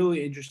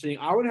really interesting.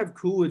 I would have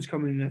Coolidge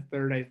coming in at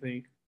third, I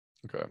think.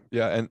 Okay.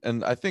 Yeah,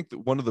 and I think that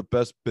one of the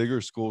best bigger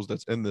schools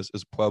that's in this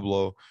is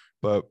Pueblo,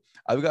 but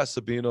I've got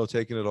Sabino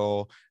taking it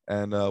all,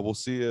 and we'll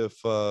see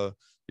if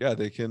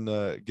they can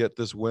get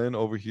this win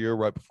over here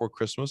right before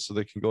Christmas, so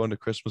they can go into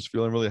Christmas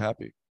feeling really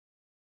happy.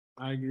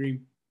 I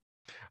agree.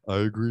 I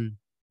agree.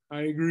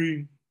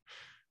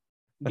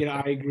 Get an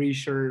I agree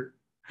shirt.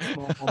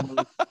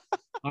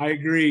 I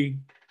agree.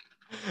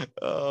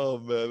 Oh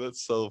man,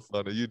 that's so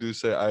funny. You do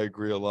say I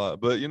agree a lot,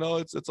 but you know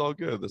it's all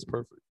good. That's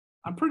perfect.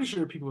 I'm pretty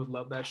sure people would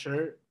love that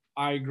shirt.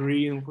 I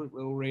agree, and put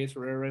little Reyes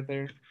Ferrer right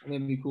there, and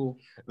that'd be cool.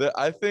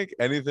 I think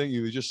anything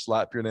you just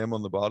slap your name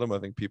on the bottom, I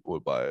think people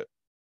would buy it.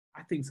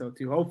 I think so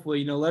too. Hopefully,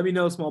 you know, let me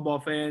know, small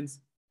ball fans.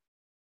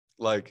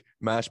 Like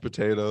mashed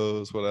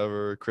potatoes,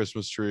 whatever,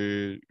 Christmas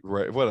tree,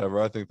 right? Whatever.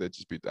 I think they'd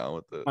just be down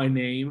with it. My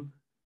name.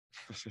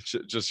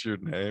 Just your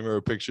name or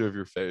a picture of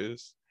your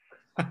face.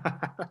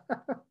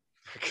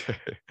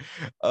 Okay.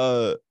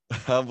 I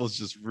almost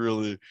just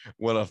really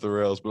went off the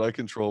rails, but I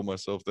controlled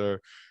myself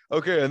there.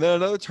 Okay, and then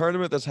another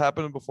tournament that's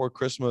happening before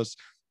Christmas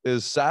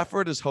is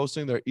Safford is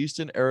hosting their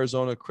Eastern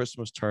Arizona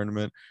Christmas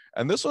tournament.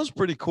 And this one's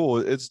pretty cool.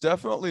 It's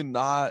definitely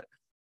not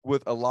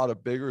with a lot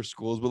of bigger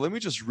schools, but let me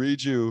just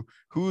read you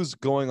who's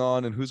going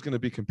on and who's going to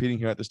be competing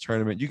here at this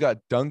tournament. You got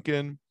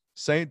Duncan,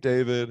 St.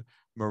 David,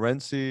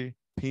 Morenci,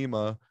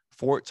 Pima,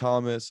 Fort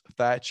Thomas,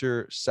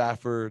 Thatcher,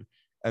 Safford,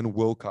 and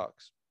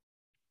Wilcox.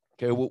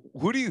 Okay, well,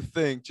 who do you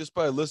think, just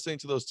by listening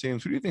to those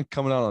teams, who do you think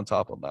coming out on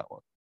top on that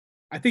one?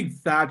 I think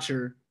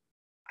Thatcher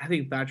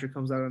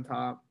comes out on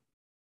top.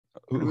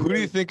 Who do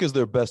you think is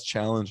their best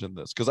challenge in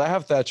this? Because I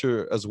have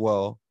Thatcher as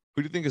well.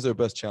 Who do you think is their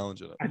best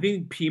challenge in it? I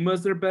think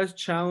Pima's their best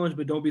challenge,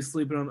 but don't be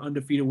sleeping on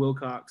undefeated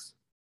Wilcox.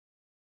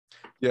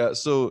 Yeah,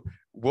 so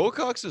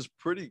Wilcox is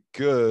pretty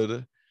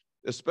good,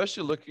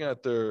 especially looking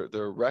at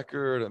their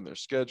record and their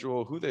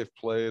schedule, who they've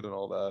played and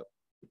all that.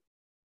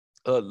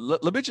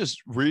 Let me just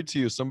read to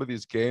you some of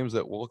these games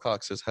that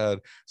Wilcox has had.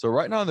 So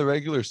right now in the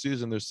regular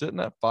season, they're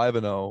sitting at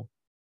 5-0.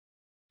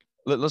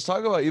 Let's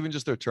talk about even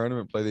just their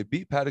tournament play. They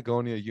beat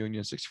Patagonia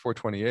Union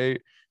 64-28,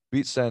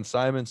 beat San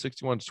Simon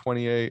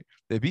 61-28.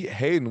 They beat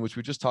Hayden, which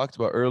we just talked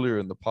about earlier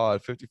in the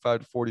pod,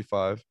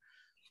 55-45.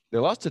 They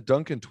lost to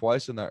Duncan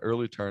twice in that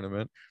early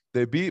tournament.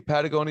 They beat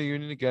Patagonia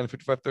Union again,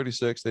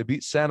 55-36. They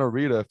beat Santa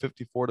Rita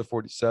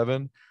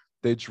 54-47.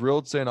 They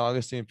drilled St.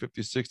 Augustine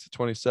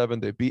 56-27.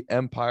 They beat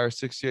Empire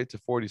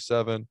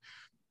 68-47.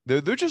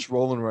 They're just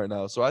rolling right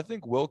now. So I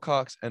think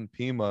Wilcox and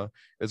Pima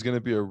is going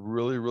to be a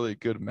really, really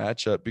good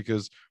matchup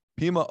because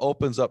Pima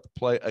opens up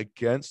play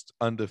against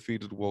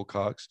undefeated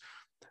Wilcox.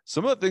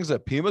 Some of the things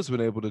that Pima's been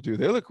able to do,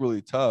 they look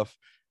really tough.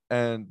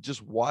 And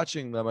just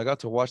watching them, I got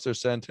to watch their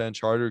Santan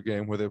Charter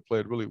game where they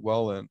played really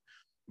well in.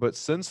 But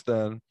since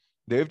then,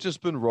 they've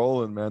just been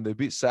rolling, man. They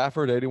beat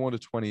Safford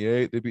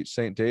 81-28. They beat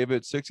St.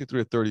 David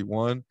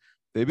 63-31.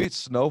 They beat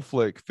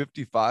Snowflake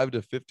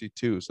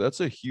 55-52. So that's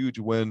a huge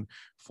win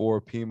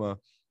for Pima.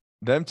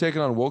 Them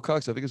taking on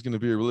Wilcox, I think is going to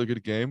be a really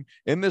good game.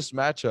 In this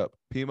matchup,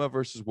 Pima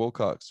versus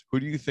Wilcox, who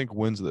do you think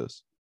wins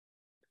this?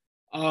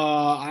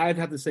 I'd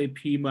have to say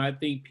Pima. I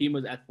think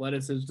Pima's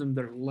athleticism,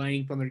 their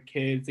length on their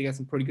kids, they got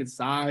some pretty good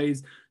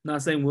size.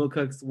 Not saying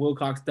Wilcox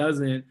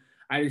doesn't.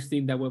 I just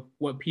think that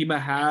what Pima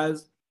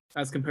has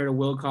as compared to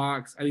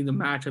Wilcox, I think the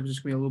matchup is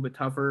just gonna be a little bit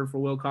tougher for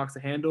Wilcox to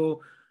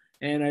handle.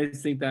 And I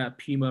just think that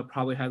Pima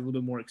probably has a little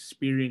bit more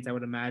experience, I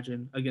would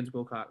imagine, against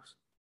Wilcox.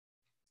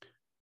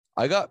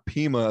 I got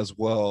Pima as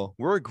well.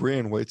 We're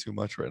agreeing way too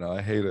much right now.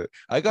 I hate it.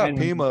 I got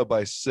Pima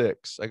by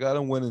 6. I got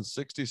them winning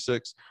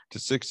 66-60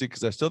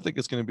 because I still think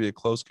it's going to be a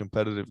close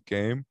competitive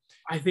game.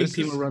 I think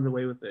Pima runs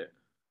away with it.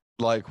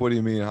 Like, what do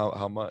you mean?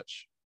 How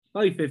much?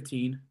 Probably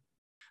 15.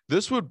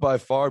 This would by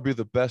far be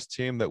the best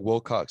team that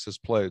Wilcox has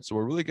played. So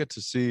we'll really get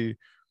to see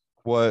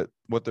what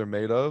they're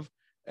made of.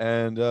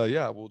 And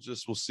yeah, we'll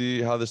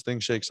see how this thing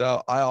shakes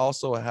out. I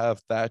also have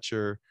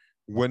Thatcher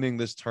winning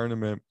this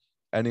tournament,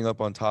 ending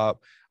up on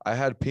top. I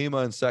had Pima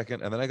in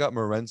second, and then I got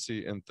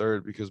Morenci in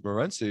third because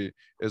Morenci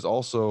is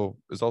also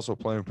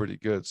playing pretty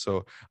good.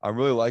 So I'm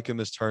really liking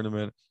this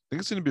tournament. I think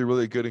it's going to be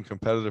really good and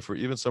competitive for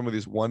even some of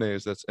these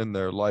 1As that's in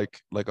there,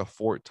 like a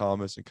Fort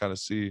Thomas, and kind of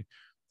see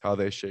how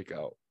they shake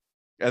out.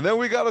 And then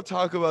we got to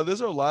talk about, this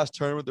is our last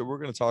tournament that we're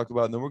going to talk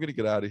about, and then we're going to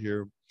get out of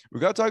here. We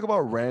got to talk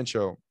about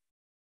Rancho.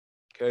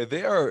 Okay,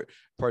 they are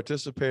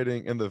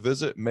participating in the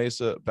Visit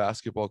Mesa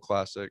Basketball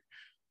Classic.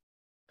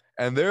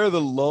 And they're the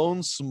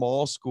lone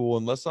small school,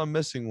 unless I'm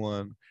missing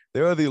one.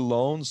 They are the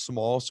lone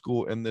small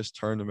school in this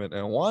tournament.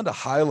 And I wanted to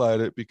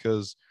highlight it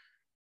because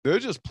they're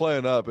just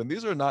playing up. And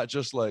these are not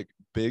just like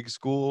big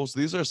schools.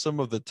 These are some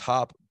of the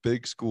top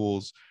big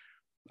schools.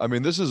 I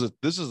mean, this is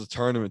a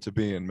tournament to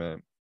be in,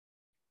 man.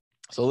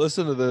 So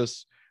listen to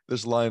this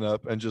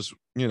lineup, and just,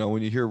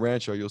 when you hear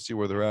Rancho, you'll see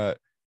where they're at.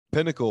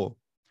 Pinnacle,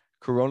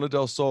 Corona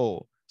del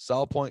Sol,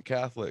 Sal Point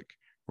Catholic,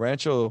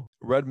 Rancho,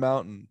 Red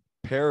Mountain,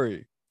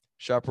 Perry,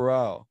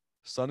 Chaparral,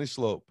 Sunny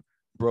Slope,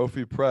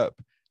 Brophy Prep,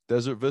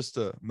 Desert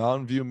Vista,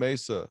 Mountain View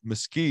Mesa,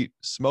 Mesquite,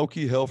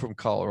 Smoky Hill from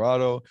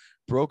Colorado,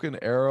 Broken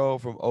Arrow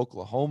from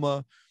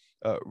Oklahoma,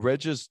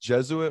 Regis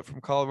Jesuit from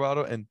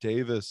Colorado, and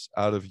Davis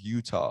out of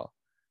Utah.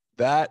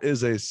 That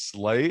is a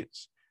slate.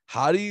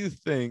 How do you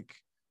think?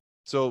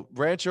 So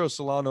Rancho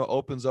Solano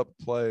opens up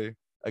play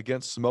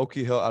against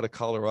Smoky Hill out of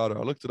Colorado.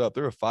 I looked it up.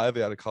 They're a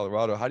 5A out of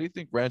Colorado. How do you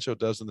think Rancho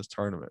does in this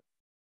tournament?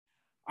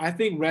 I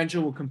think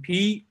Rancho will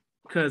compete.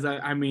 Because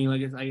I mean,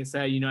 like I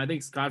said, I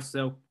think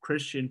Scottsdale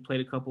Christian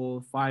played a couple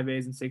of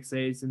 5As and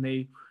 6As, and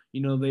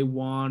they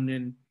won,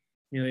 and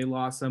they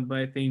lost some. But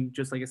I think,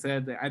 just like I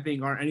said, I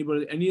think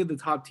any of the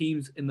top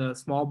teams in the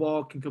small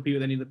ball can compete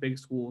with any of the big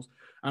schools.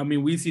 I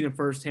mean, we've seen it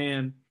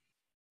firsthand.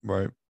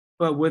 Right.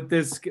 But with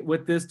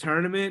this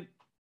tournament,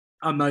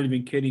 I'm not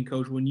even kidding,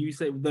 Coach. When you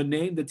say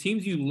the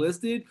teams you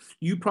listed,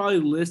 you probably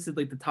listed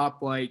like the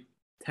top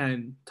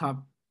 10,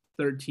 top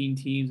 13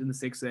 teams in the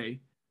 6A,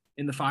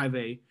 in the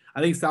 5A. I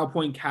think South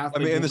Point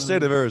Catholic. I mean, in the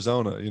state of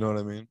Arizona, you know what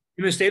I mean?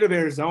 In the state of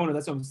Arizona,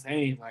 that's what I'm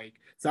saying. Like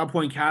South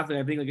Point Catholic,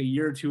 I think like a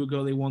year or two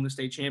ago, they won the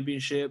state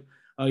championship.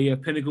 You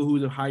have Pinnacle,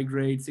 who's a high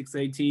grade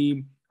 6A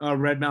team.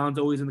 Red Mountain's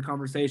always in the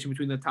conversation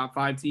between the top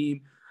 5 team.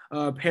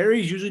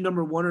 Perry's usually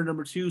number 1 or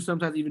number 2,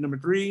 sometimes even number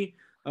 3.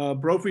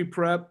 Brophy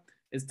Prep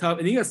is tough.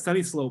 And you got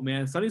Sunny Slope,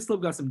 man. Sunny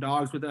Slope got some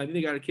dogs with it. I think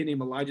they got a kid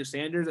named Elijah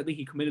Sanders. I think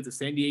he committed to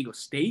San Diego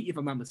State, if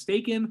I'm not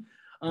mistaken.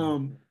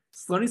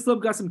 Sunny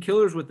Slope got some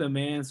killers with them,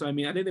 man. So, I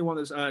mean, I think they won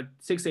this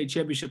 6A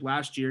championship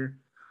last year.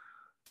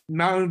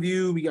 Mountain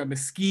View, we got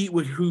Mesquite,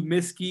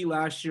 Mesquite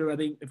last year, I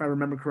think, if I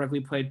remember correctly,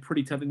 played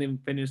pretty tough. And they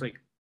finished I think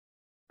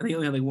they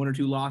only had 1 or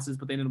 2 losses,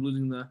 but they ended up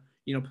losing the,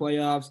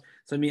 playoffs.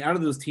 So, I mean, out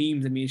of those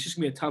teams, I mean, it's just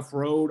going to be a tough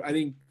road. I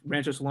think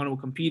Rancho Solano will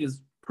compete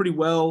pretty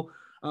well.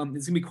 It's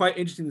going to be quite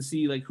interesting to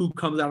see, who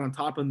comes out on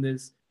top in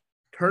this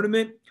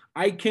tournament.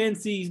 I can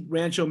see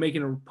Rancho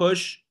making a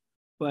push,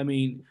 but, I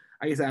mean,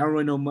 I guess I don't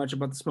really know much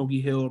about the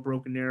Smoky Hill or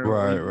Broken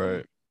Arrow.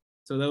 Right.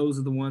 So those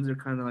are the ones that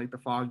are kind of like the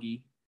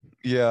foggy.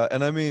 Yeah,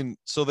 and I mean,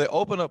 so they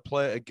open up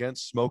play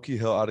against Smoky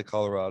Hill out of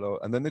Colorado,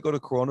 and then they go to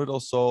Corona del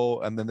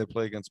Sol, and then they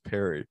play against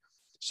Perry.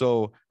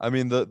 So, I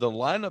mean, the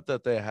lineup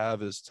that they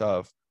have is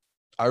tough.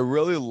 I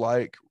really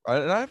like,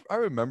 and I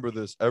remember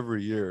this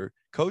every year.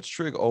 Coach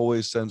Trigg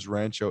always sends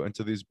Rancho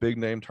into these big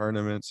name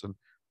tournaments and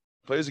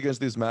plays against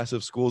these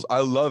massive schools.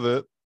 I love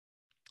it,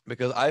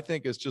 because I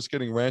think it's just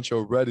getting Rancho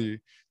ready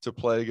to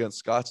play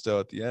against Scottsdale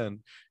at the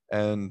end.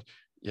 And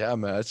yeah,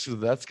 man,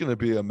 that's going to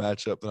be a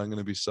matchup that I'm going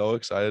to be so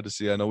excited to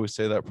see. I know we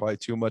say that probably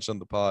too much on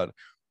the pod,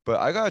 but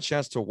I got a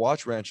chance to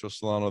watch Rancho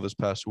Solano this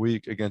past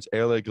week against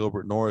ALA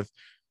Gilbert North.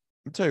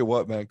 I'll tell you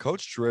what, man,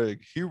 Coach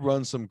Trigg, he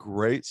runs some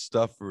great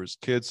stuff for his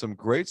kids, some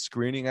great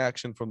screening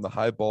action from the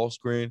high ball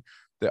screen.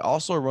 They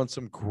also run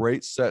some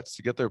great sets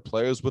to get their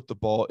players with the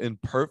ball in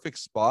perfect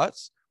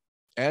spots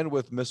and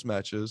with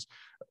mismatches.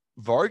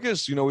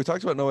 Vargas, we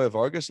talked about Noah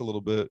Vargas a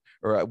little bit,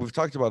 or we've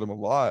talked about him a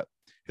lot.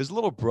 His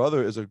little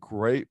brother is a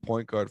great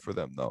point guard for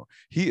them, though.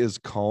 He is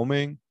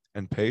calming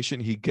and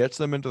patient. He gets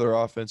them into their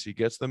offense. He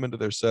gets them into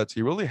their sets.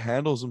 He really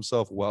handles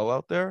himself well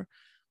out there.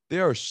 They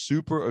are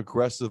super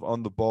aggressive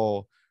on the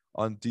ball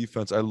on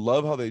defense. I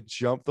love how they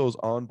jump those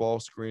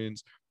on-ball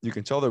screens. You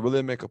can tell they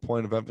really make a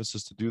point of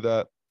emphasis to do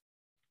that.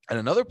 And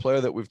another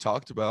player that we've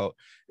talked about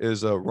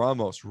is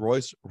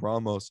Royce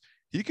Ramos.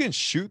 He can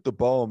shoot the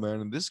ball,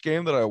 man. In this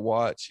game that I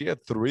watched, he had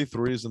 3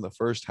 threes in the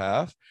first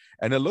half,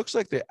 and it looks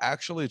like they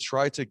actually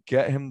tried to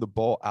get him the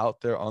ball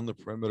out there on the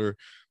perimeter.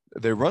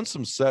 They run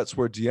some sets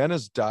where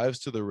Dienas dives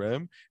to the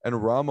rim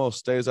and Ramos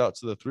stays out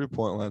to the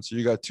three-point line. So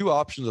you got 2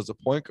 options as a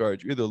point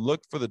guard. You either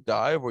look for the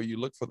dive or you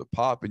look for the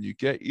pop, and you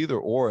get either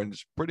or, and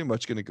it's pretty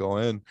much going to go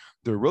in.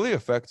 They're really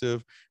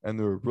effective, and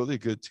they're a really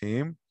good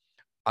team.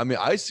 I mean,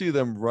 I see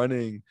them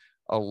running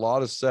a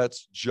lot of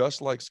sets just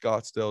like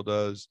Scottsdale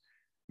does.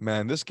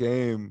 Man, this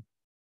game,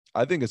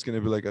 I think it's going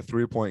to be like a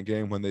 3-point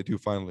game when they do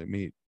finally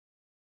meet.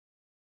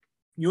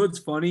 You know what's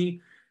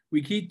funny?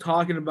 We keep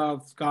talking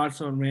about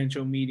Scottsdale and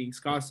Rancho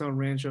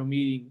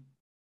meeting.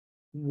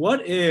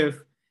 What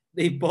if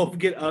they both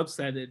get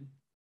upsetted?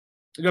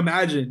 Like,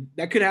 imagine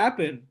that could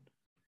happen.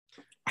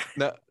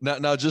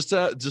 Now, just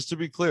to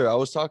be clear, I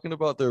was talking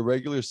about their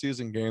regular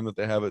season game that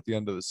they have at the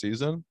end of the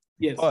season.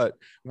 Yes, but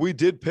we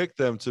did pick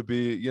them to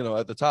be,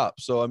 at the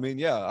top. So I mean,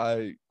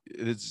 yeah,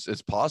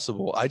 it's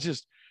possible.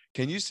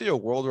 Can you see a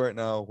world right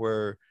now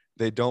where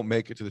they don't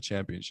make it to the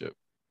championship?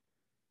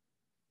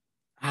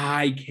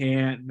 I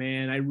can't,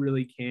 man. I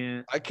really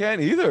can't. I can't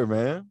either,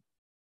 man.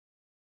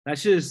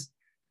 That's just,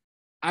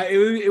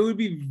 it would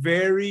be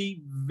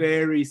very,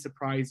 very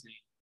surprising.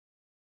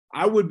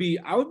 I would be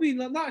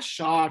not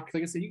shocked.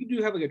 Like I said, you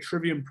can have like a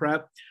Trivium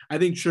prep. I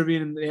think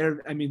Trivium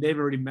and they've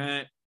already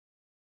met.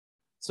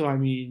 So, I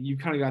mean, you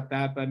kind of got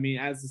that. But, I mean,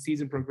 as the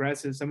season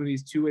progresses, some of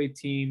these 2A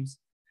teams,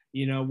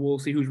 we'll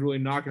see who's really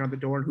knocking on the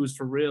door and who's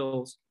for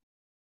reals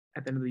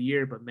at the end of the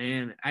year. But,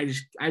 man, I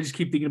just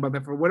keep thinking about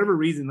that for whatever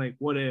reason. Like,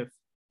 what if?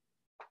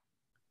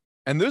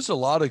 And there's a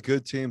lot of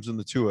good teams in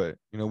the 2A.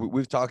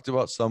 We've talked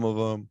about some of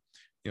them,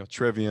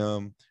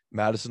 Trivium,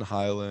 Madison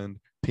Highland.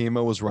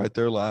 Pima was right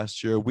there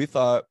last year. I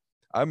thought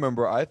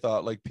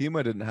like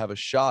Pima didn't have a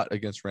shot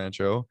against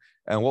Rancho.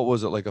 And what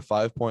was it, like a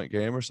 5-point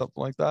game or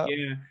something like that?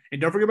 Yeah. And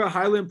don't forget about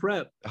Highland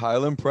Prep. I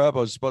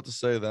was just about to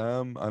say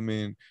them. I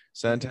mean,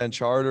 Santan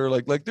Charter,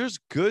 like there's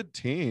good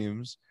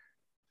teams,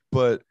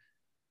 but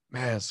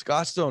man,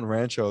 Scottsdale and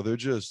Rancho,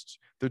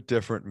 they're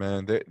different,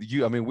 man.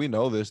 We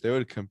know this. They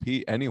would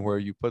compete anywhere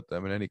you put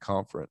them in any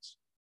conference.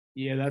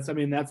 Yeah, that's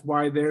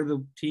why they're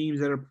the teams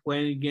that are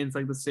playing against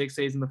like the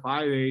 6As and the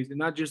 5As, and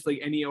not just like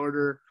any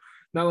order,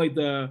 not like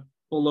the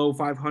below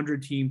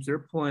 500 teams. They're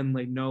playing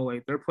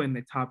they're playing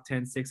the top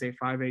 10 6A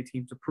 5A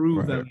teams to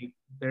prove that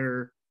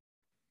they're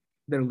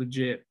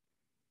legit.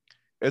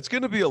 It's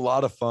going to be a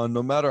lot of fun,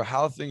 no matter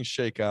how things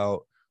shake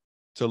out,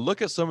 to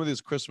look at some of these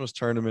Christmas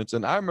tournaments.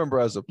 And I remember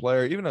as a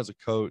player, even as a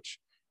coach,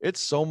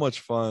 it's so much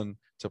fun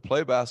to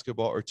play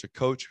basketball or to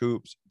coach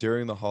hoops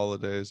during the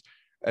holidays.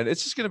 And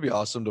it's just going to be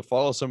awesome to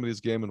follow some of these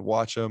games and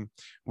watch them.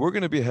 We're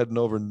going to be heading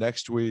over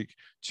next week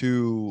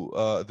to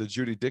the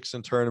Judy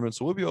Dixon tournament.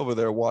 So we'll be over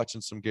there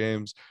watching some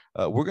games.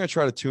 We're going to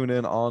try to tune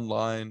in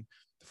online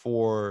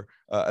for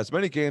as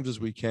many games as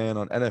we can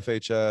on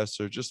NFHS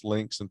or just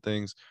links and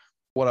things.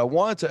 What I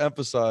wanted to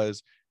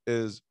emphasize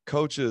is,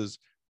 coaches,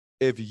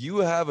 if you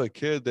have a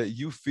kid that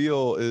you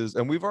feel is,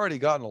 and we've already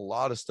gotten a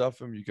lot of stuff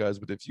from you guys,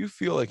 but if you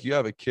feel like you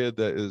have a kid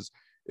that is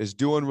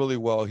doing really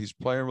well, he's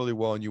playing really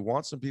well, and you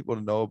want some people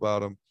to know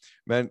about him,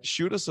 man,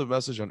 shoot us a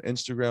message on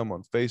Instagram,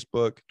 on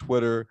Facebook,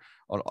 Twitter,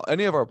 on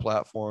any of our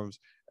platforms.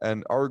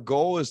 And our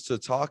goal is to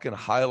talk and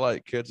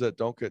highlight kids that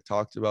don't get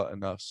talked about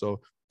enough. So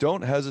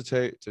don't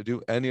hesitate to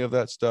do any of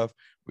that stuff.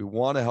 We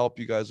want to help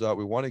you guys out.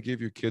 We want to give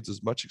your kids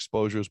as much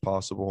exposure as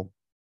possible.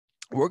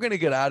 We're going to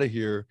get out of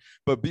here,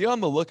 but be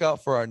on the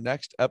lookout for our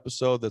next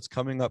episode that's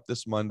coming up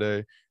this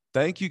Monday.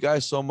 Thank you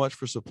guys so much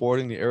for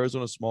supporting the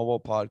Arizona Small Ball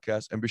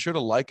Podcast, and be sure to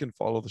like and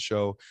follow the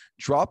show.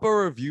 Drop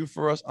a review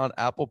for us on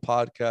Apple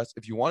Podcasts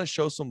if you want to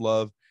show some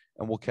love,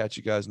 and we'll catch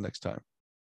you guys next time.